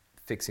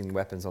fixing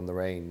weapons on the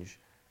range,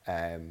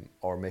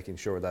 or making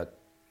sure that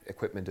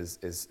equipment is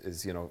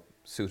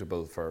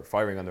suitable for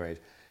firing on the range,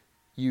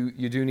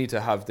 you do need to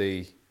have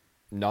the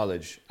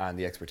knowledge and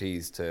the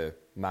expertise to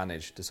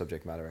manage the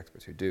subject matter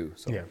experts who do.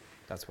 So yeah,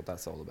 that's what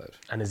that's all about.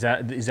 And is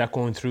that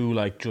going through,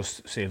 like,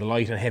 just say the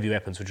light and heavy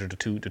weapons, which are the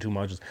two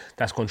modules?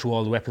 That's going through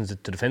all the weapons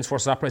that the Defence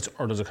Forces operates,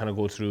 or does it kind of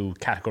go through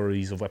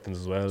categories of weapons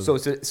as well? So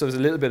it's a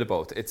little bit of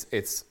both.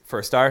 It's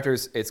for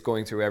starters, it's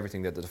going through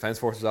everything that the Defence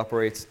Forces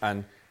operates,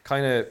 and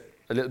kind of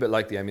a little bit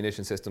like the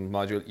ammunition system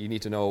module. You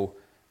need to know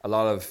a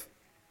lot of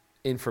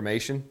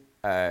information.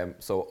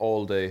 So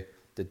all the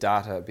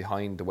data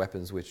behind the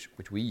weapons which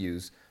we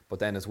use, but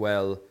then as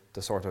well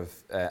the sort of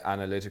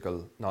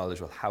analytical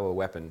knowledge of how a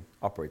weapon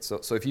operates.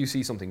 So if you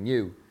see something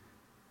new,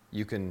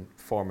 you can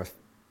form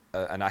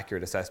an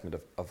accurate assessment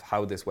of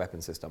how this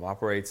weapon system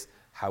operates,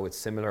 how it's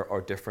similar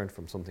or different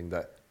from something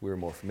that we're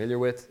more familiar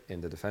with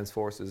in the Defence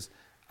Forces,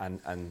 and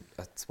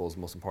I suppose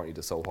most importantly,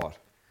 the so what.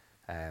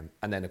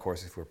 And then of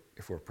course,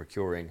 if we're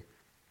procuring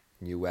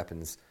new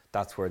weapons,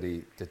 that's where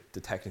the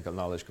technical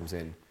knowledge comes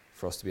in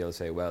for us to be able to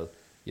say, well,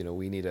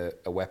 we need a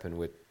weapon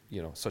with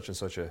such and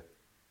such a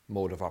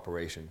mode of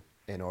operation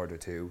in order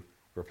to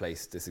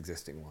replace this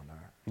existing one.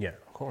 Yeah,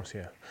 of course,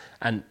 yeah.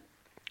 And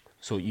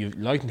so you've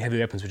light and heavy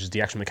weapons, which is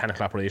the actual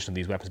mechanical operation of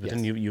these weapons, but yes,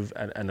 then you've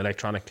an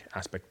electronic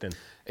aspect then.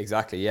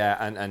 Exactly, yeah,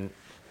 and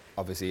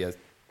obviously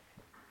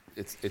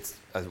it's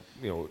as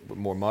you know, with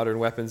more modern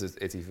weapons,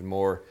 it's even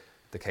more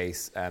the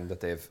case that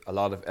they have a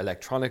lot of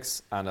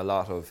electronics and a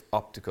lot of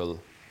optical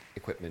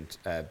equipment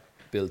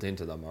built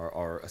into them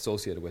or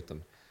associated with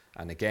them.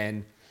 And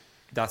again,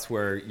 that's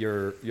where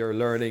you're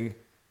learning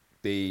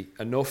the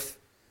enough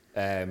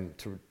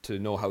to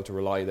know how to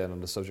rely then on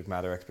the subject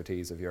matter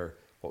expertise of your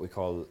what we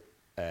call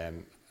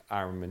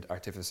armament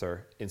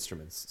artificer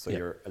instruments, so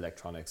your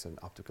electronics and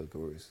optical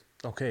gurus.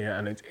 Okay, yeah,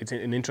 and it's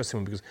an interesting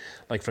one because,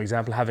 like, for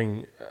example,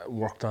 having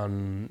worked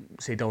on,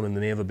 say, down in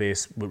the naval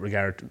base with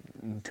regard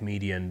to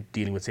media and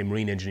dealing with, say,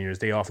 marine engineers,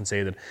 they often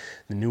say that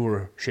the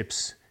newer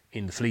ships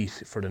in the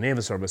fleet for the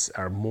naval service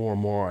are more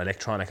and more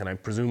electronic, and I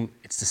presume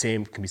it's the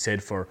same can be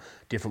said for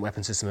different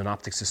weapon systems and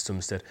optic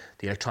systems, that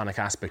the electronic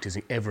aspect is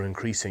ever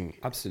increasing.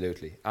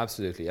 Absolutely.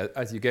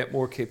 As you get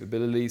more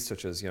capabilities,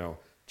 such as, you know,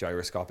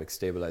 gyroscopic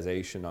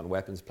stabilization on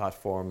weapons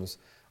platforms,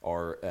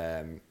 or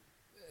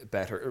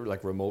better,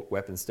 like remote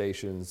weapon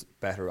stations,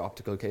 better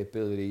optical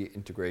capability,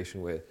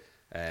 integration with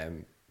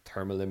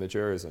thermal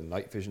imagers and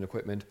night vision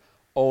equipment,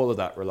 all of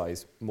that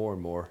relies more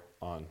and more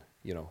on,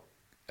 you know,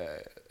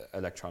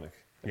 electronic,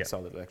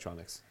 solid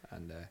electronics,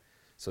 and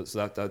so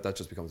that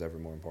just becomes ever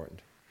more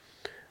important.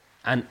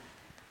 And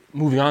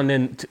moving on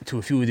then to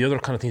a few of the other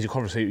kind of things you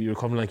cover, so you're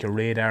covering like your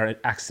radar,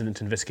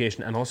 accident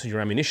investigation, and also your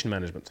ammunition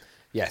management.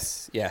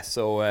 Yes.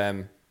 So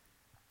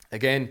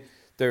again,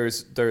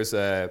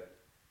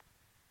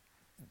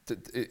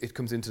 it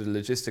comes into the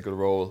logistical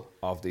role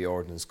of the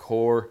Ordnance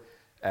Corps.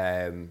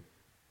 One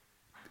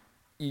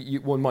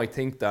might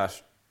think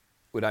that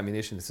with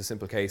ammunition, it's a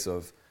simple case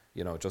of,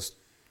 you know, just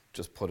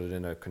put it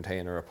in a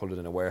container or put it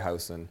in a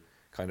warehouse and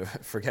kind of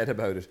forget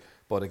about it.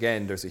 But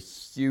again, there's a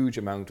huge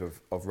amount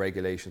of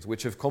regulations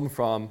which have come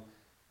from,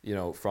 you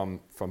know,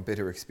 from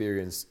bitter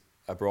experience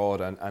abroad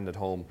and at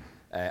home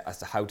as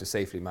to how to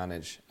safely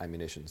manage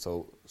ammunition.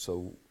 So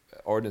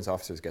ordnance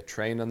officers get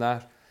trained on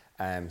that,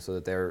 so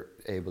that they're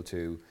able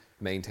to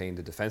maintain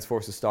the Defence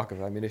Forces stock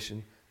of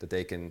ammunition, that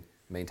they can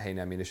maintain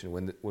ammunition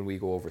when we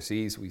go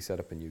overseas. We set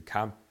up a new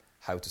camp,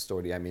 how to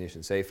store the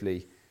ammunition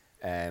safely.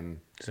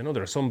 Because I know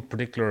there are some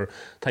particular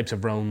types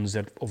of rounds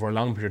that over a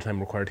long period of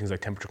time require things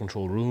like temperature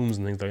control rooms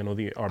and things like, you know,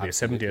 the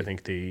RBS-70, I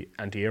think the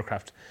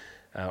anti-aircraft,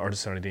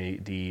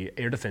 the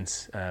air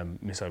defence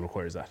missile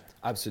requires that.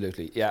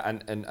 Absolutely, yeah,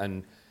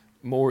 and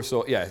more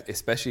so, yeah,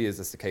 especially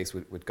as is the case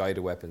with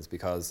guided weapons,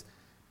 because,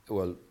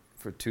 well,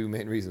 for two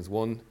main reasons.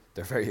 One,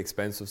 they're very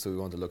expensive, so we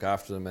want to look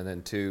after them, and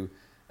then two,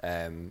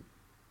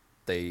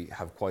 they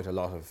have quite a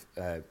lot of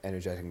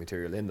energetic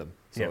material in them.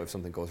 So if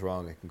something goes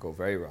wrong, it can go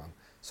very wrong.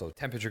 So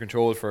temperature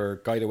control for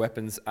guided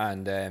weapons,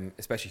 and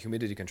especially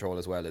humidity control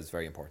as well, is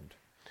very important.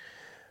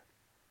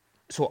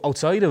 So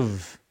outside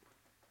of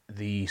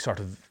the sort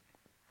of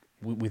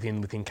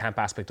within camp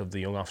aspect of the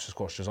young officers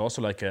course, there's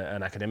also like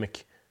an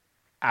academic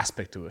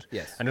aspect to it.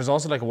 Yes. And there's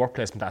also like a work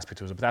placement aspect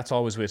to it, but that's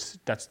always with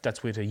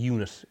that's with a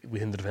unit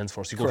within the Defence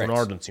Force. You go to an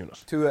ordnance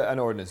unit. To an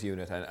ordnance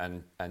unit,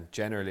 and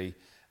generally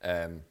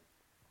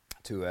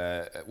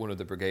to one of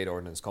the brigade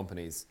ordnance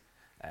companies,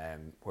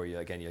 where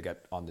you'll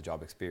get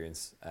on-the-job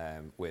experience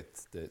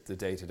with the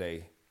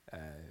day-to-day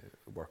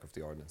work of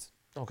the ordnance.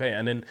 Okay,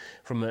 and then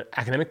from an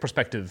academic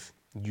perspective,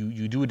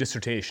 you do a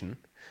dissertation.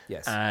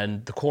 Yes.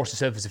 And the course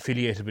itself is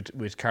affiliated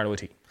with Carlow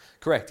IT.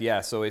 Correct, yeah.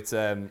 So it's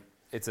a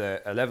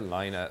level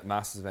 9, a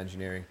Masters of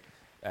Engineering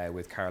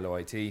with Carlow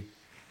IT.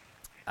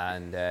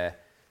 And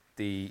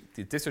the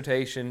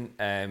dissertation,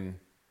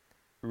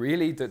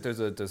 really there's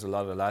a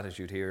lot of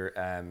latitude here.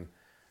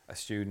 A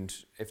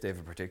student, if they have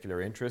a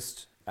particular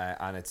interest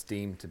and it's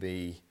deemed to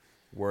be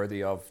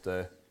worthy of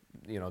the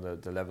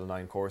level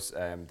 9 course,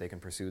 they can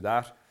pursue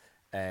that.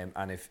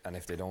 And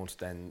if they don't,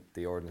 then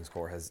the Ordnance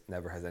Corps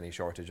never has any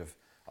shortage of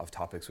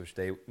topics which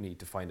they need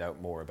to find out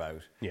more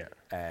about. Yeah.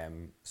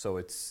 So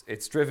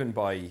it's driven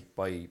by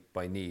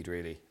need,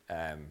 really.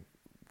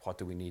 What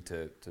do we need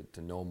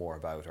to know more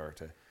about, or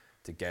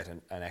to get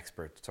an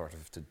expert sort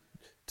of to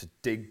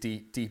dig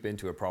deep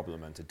into a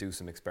problem and to do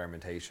some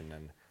experimentation.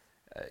 And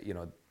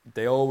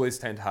they always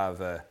tend to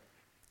have a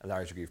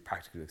large degree of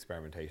practical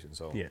experimentation.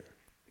 So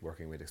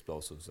working with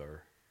explosives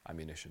or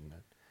ammunition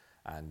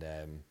and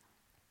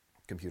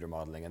computer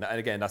modelling, and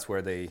again, that's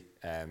where the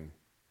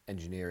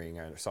engineering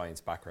or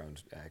science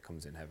background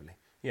comes in heavily.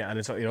 Yeah, and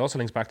it also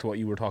links back to what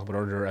you were talking about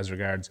earlier as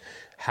regards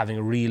having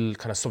a real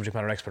kind of subject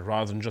matter expert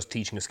rather than just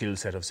teaching a skill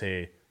set of,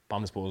 say,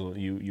 bomb disposal.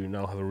 You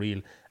now have a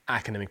real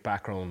academic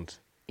background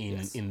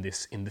in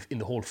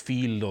the whole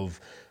field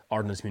of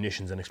ordnance,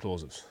 munitions, and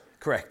explosives.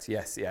 Correct.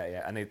 Yes.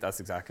 Yeah. And that's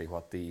exactly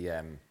what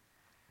the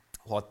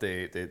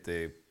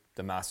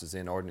Masters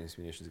in Ordnance,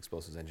 Munitions,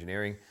 Explosives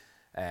Engineering,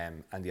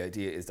 and the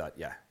idea is that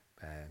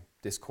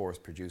this course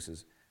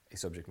produces a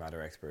subject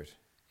matter expert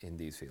in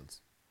these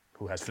fields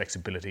who has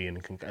flexibility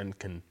and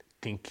can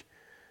think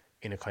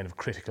in a kind of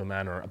critical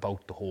manner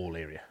about the whole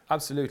area.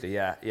 Absolutely,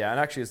 yeah, and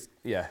actually,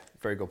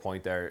 very good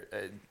point there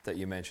that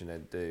you mentioned.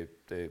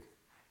 The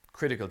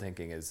critical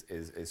thinking is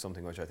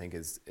something which I think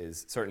is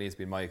certainly has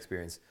been my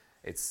experience.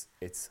 It's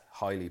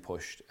highly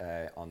pushed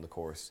on the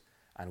course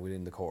and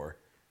within the Corps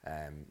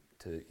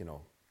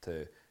to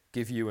to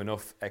give you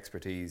enough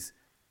expertise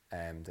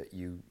that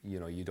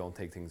you don't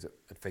take things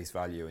at face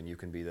value, and you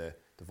can be the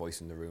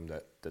voice in the room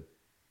that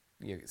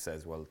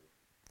says, well,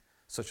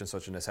 such and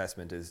such an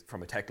assessment is,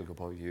 from a technical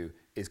point of view,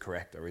 is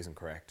correct or isn't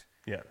correct.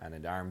 Yeah. And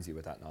it arms you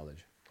with that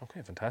knowledge.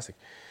 Okay, fantastic.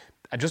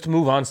 And just to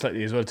move on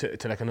slightly as well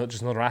to like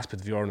just another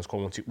aspect of the ordnance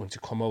code once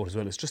you come out as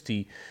well, it's just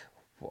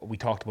what we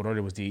talked about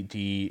earlier was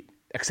the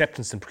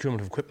acceptance and procurement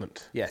of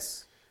equipment.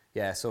 Yes.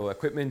 Yeah, so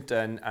equipment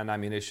and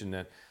ammunition,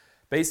 and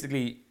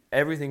basically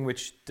everything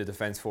which the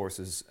Defence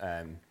Forces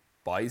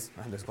buys,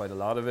 and there's quite a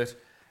lot of it,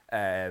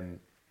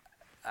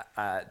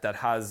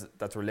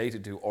 that's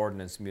related to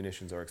ordnance,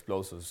 munitions or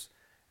explosives.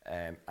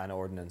 An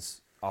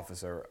ordnance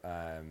officer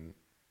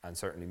and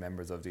certainly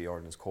members of the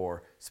Ordnance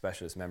Corps,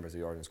 specialist members of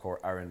the Ordnance Corps,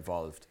 are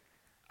involved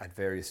at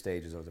various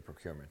stages of the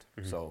procurement.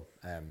 Mm-hmm. So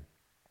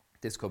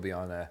this could be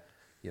on a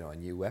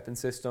new weapon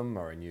system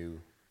or a new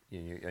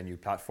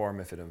platform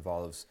if it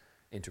involves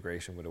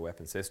integration with a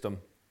weapon system.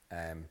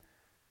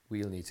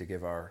 We'll need to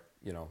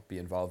be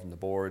involved in the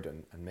board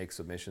and make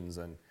submissions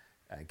and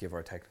give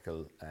our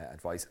technical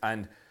advice.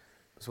 And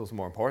I suppose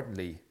more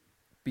importantly,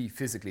 be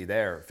physically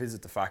there,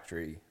 visit the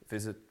factory,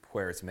 visit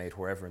where it's made,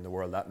 wherever in the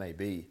world that may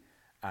be,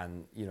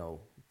 and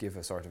give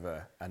a sort of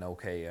an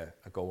okay,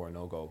 a go or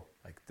no go.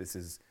 Like this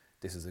is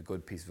a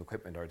good piece of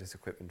equipment, or this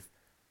equipment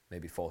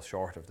maybe falls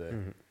short of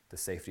the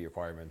safety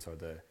requirements or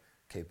the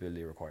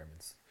capability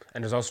requirements.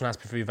 And there's also an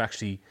aspect of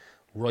actually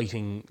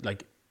writing,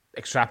 like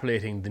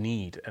extrapolating the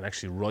need and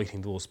actually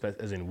writing those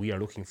as in we are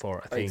looking for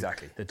a thing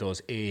that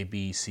does A,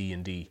 B, C,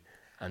 and D.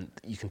 And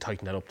you can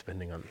tighten that up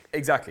depending on...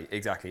 Exactly.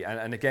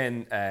 And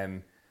again,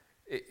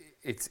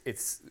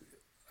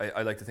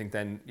 I like to think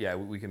then,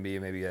 we can be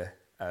maybe a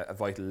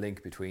vital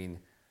link between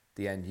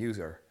the end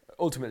user.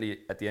 Ultimately,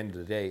 at the end of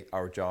the day,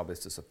 our job is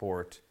to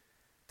support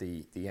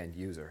the end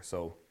user.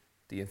 So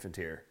the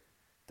infanteer,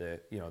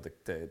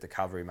 the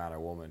cavalry man or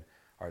woman,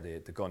 or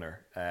the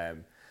gunner,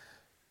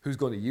 who's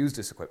going to use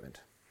this equipment.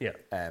 Yeah.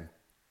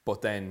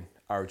 But then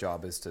our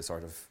job is to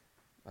sort of,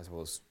 I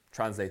suppose,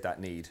 translate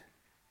that need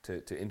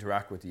to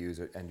interact with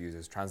the end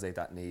users, translate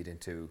that need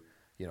into,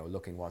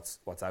 looking what's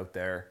out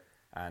there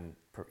and,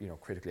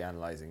 critically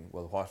analysing,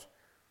 well, what,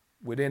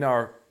 within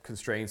our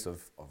constraints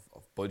of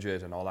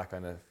budget and all that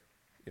kind of,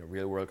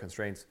 real world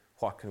constraints,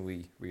 what can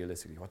we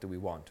realistically, what do we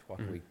want? What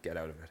can we get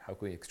out of it? How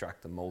can we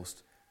extract the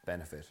most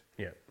benefit?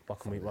 Yeah, what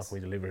can we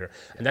deliver here?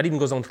 Yeah. And that even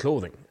goes down to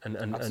clothing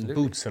and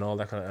boots and all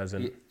that kind of, as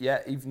in... Yeah,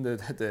 even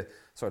the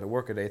sort of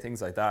workaday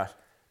things like that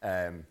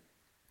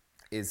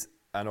is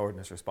an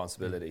ordnance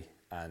responsibility.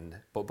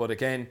 But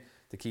again,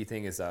 the key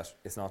thing is that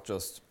it's not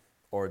just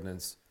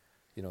ordnance,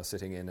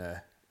 sitting in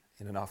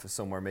an office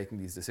somewhere making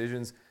these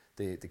decisions.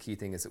 The key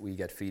thing is that we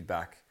get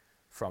feedback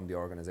from the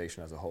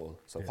organisation as a whole.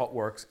 So what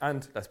works,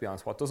 and let's be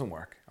honest, what doesn't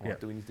work, and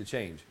what do we need to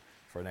change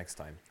for next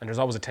time. And there's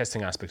always a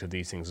testing aspect of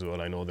these things as well.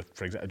 I know that,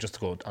 for example, just to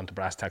go onto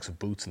brass tacks of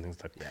boots and things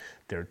like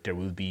that, there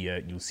will be,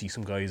 you'll see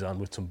some guys on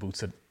with some boots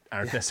that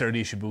aren't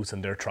necessarily issue boots,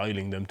 and they're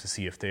trialling them to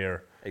see if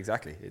they're...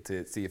 Exactly,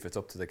 to see if it's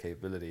up to the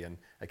capability. And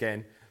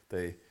again,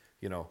 a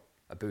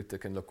boot that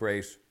can look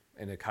great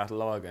in a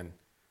catalogue and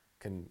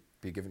can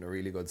be given a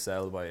really good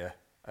sell by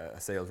a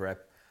sales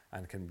rep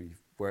and can be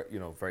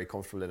very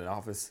comfortable in an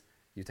office.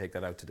 You take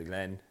that out to the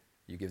Glen,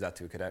 you give that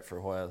to a cadet for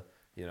a while,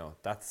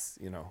 that's,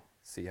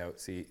 see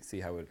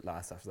how it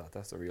lasts after that.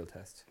 That's the real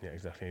test. Yeah,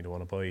 exactly. You don't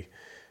want to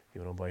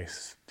buy a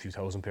few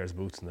thousand pairs of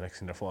boots and the next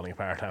thing they're falling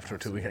apart after a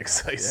 2-week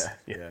exercise.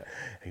 Yeah,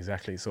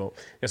 exactly. So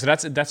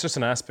that's just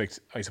an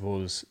aspect, I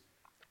suppose,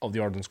 of the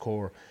Ordnance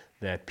Corps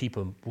that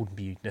people wouldn't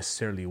be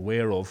necessarily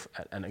aware of.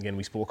 And again,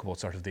 we spoke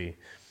about sort of the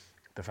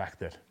fact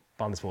that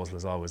bomb disposal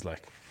is always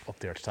like up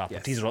there at the top.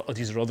 Yes. But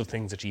these are other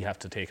things that you have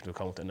to take into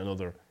account, and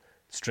another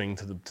string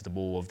to the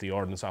bow of the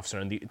ordnance officer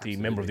and the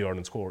member of the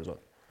Ordnance Corps as well.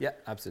 Yeah,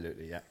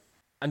 absolutely, yeah.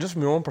 And just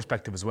from your own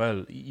perspective as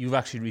well, you've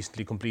actually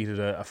recently completed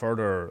a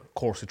further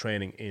course of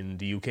training in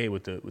the UK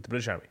with the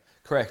British Army.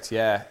 Correct,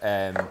 yeah.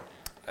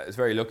 I was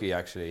very lucky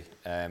actually.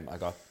 I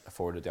got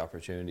afforded the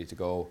opportunity to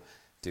go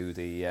do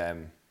the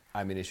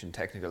ammunition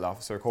technical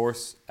officer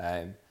course.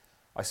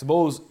 I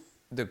suppose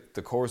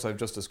the course I've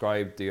just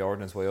described, the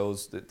Ordnance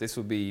YOs, this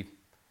would be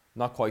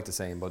not quite the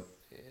same, but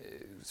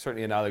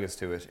certainly analogous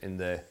to it in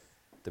the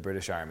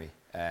British Army,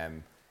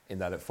 in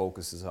that it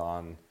focuses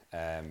on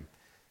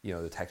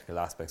the technical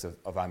aspects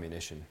of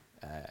ammunition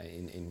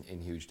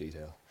in huge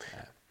detail.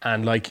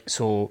 And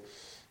so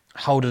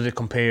how did it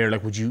compare?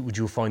 Like, would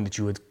you find that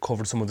you had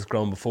covered some of this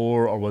ground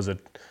before, or was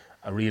it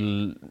a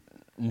real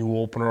new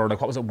opener? Or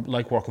like, what was it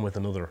like working with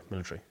another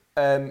military?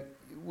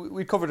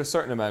 We covered a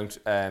certain amount,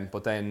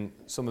 but then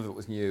some of it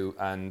was new,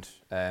 and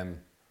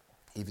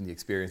even the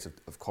experience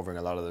of covering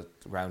a lot of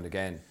the ground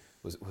again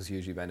was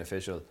hugely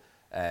beneficial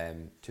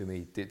to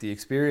me. The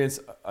experience,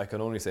 I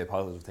can only say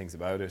positive things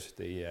about it.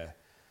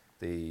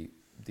 The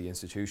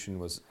institution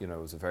was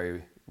a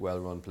very well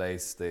run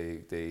place.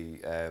 The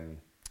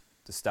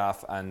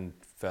staff and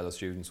fellow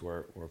students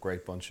were a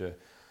great bunch,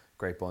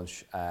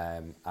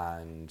 and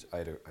I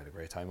had a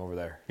great time over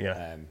there.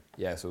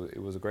 Yeah. So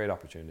it was a great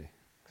opportunity.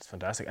 That's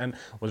fantastic. And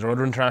was there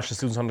other international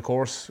students on the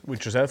course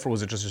with yourself, or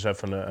was it just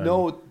yourself?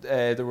 No,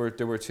 there were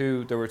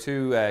two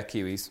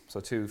Kiwis, so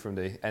 2 from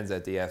the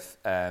NZDF,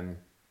 and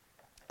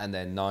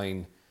then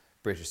 9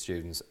 British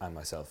students and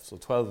myself, so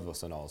 12 of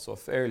us in all. So a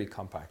fairly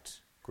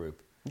compact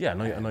group. Yeah,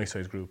 a nice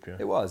sized group. Yeah,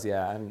 it was.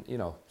 Yeah, and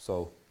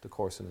so the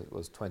course in it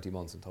was 20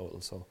 months in total.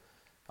 So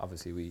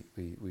obviously we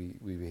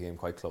became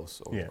quite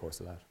close over the course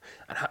of that.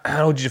 And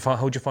how did you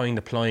find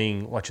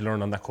applying what you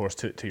learned on that course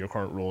to your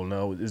current role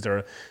now? Is there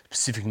a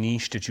specific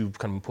niche that you've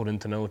kind of put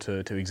into now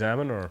to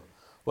examine, or?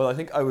 Well, I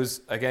think I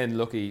was again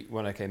lucky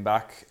when I came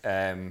back.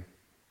 I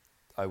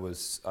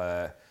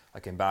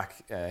came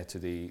back to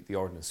the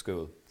Ordnance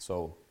school,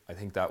 so I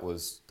think that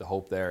was the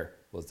hope. There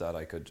was that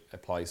I could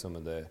apply some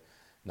of the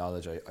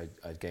knowledge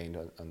I'd gained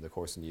on the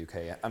course in the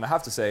UK, and I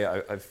have to say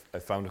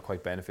I've found it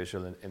quite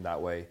beneficial in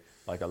that way.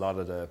 Like a lot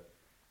of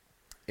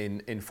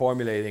in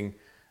formulating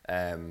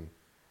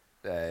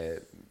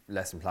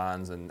lesson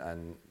plans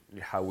and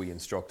how we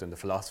instruct, and the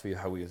philosophy of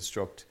how we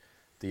instruct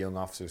the young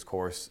officers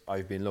course,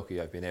 I've been lucky.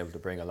 I've been able to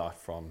bring a lot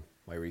from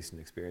my recent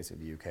experience in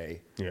the UK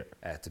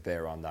to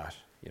bear on that.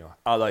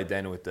 Allied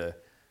then with the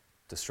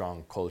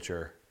strong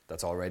culture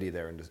that's already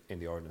there in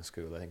the Ordnance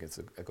School. I think it's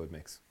a good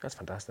mix. That's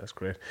fantastic. That's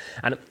great.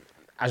 And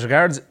as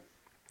regards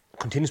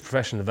continuous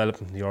professional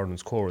development in the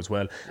Ordnance Corps as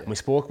well, and we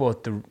spoke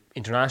about the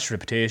international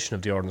reputation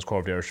of the Ordnance Corps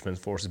of the Irish Defence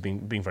Forces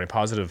being very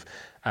positive.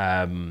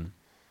 There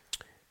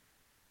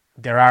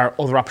are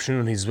other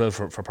opportunities as well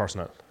for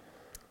personnel.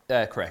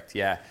 Correct.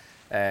 Yeah.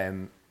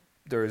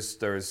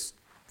 There's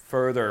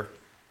further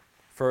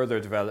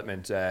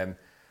development.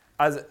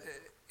 As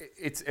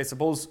it's I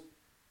suppose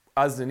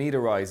as the need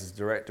arises,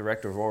 the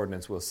Director of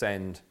Ordnance will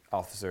send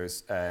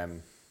officers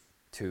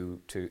to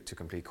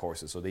complete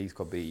courses. So these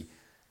could be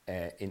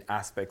in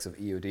aspects of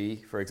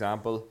EOD, for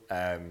example,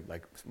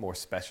 like more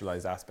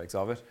specialised aspects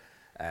of it.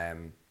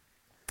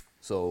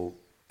 So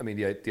I mean,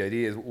 the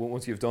idea is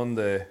once you've done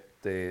the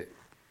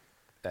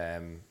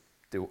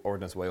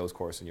Ordnance Wales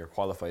course and you're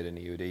qualified in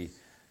EOD,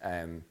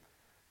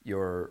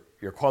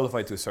 you're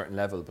qualified to a certain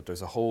level, but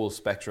there's a whole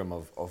spectrum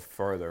of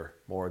further,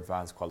 more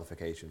advanced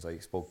qualifications. I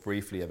spoke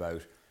briefly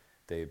about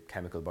the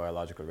chemical,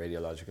 biological,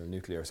 radiological,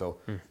 nuclear. So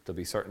there'll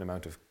be a certain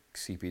amount of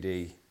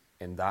CPD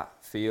in that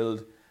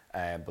field,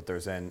 but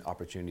there's then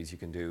opportunities you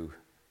can do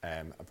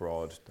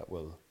abroad that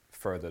will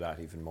further that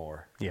even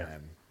more.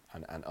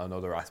 And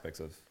other aspects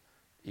of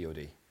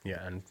EOD.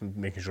 Yeah, and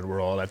making sure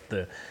we're all at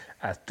the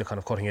kind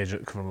of cutting edge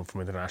from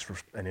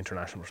an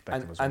international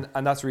perspective as well.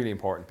 And that's really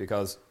important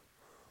because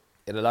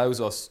it allows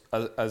us,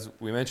 as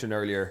we mentioned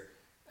earlier,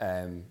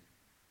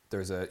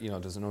 there's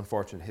an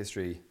unfortunate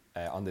history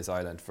on this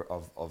island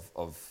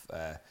of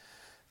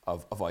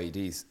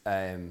IEDs,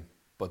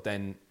 but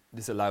then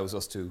this allows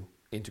us to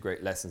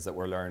integrate lessons that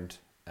were learned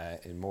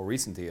in more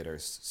recent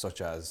theatres, such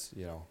as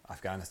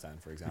Afghanistan,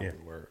 for example,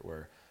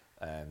 where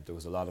there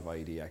was a lot of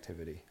IED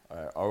activity,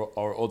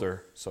 or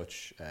other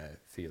such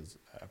fields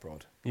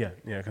abroad. Yeah,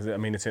 because I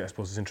mean, I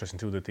suppose it's interesting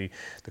too that the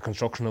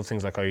construction of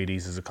things like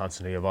IEDs is a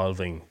constantly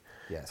evolving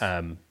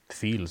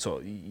field, so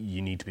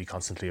you need to be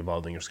constantly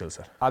evolving your skill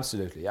set.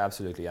 Absolutely,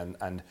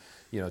 and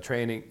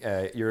training,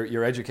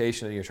 your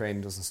education and your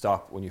training doesn't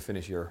stop when you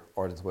finish your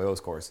Ordnance Wales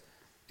course.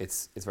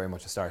 It's very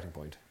much a starting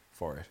point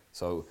for it.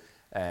 So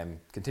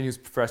continuous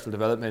professional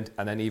development,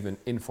 and then even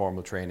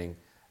informal training.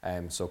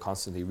 So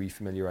constantly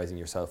refamiliarizing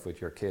yourself with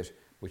your kit,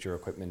 with your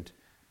equipment,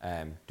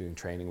 doing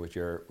training with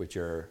your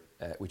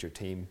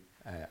team.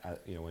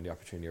 When the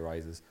opportunity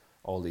arises,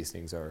 all these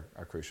things are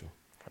crucial.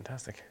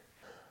 Fantastic.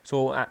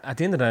 So at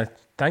the end of that,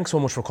 thanks so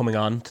much for coming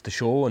on to the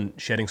show and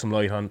shedding some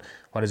light on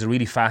what is a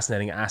really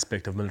fascinating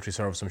aspect of military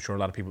service. I'm sure a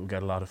lot of people will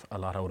get a lot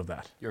out of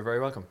that. You're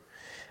very welcome.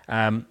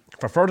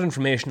 For further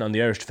information on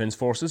the Irish Defence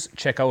Forces,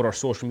 check out our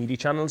social media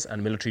channels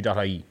and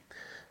military.ie.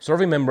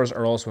 Survey members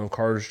are also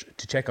encouraged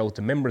to check out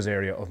the members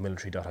area of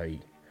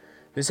military.ie.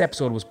 This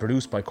episode was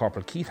produced by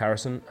Corporal Keith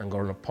Harrison and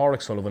Colonel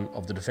Pádraig Sullivan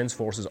of the Defence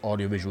Forces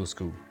Audiovisual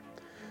School.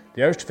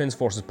 The Irish Defence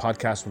Forces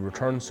podcast will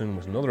return soon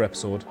with another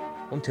episode.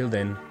 Until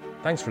then,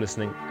 thanks for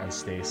listening and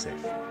stay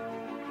safe.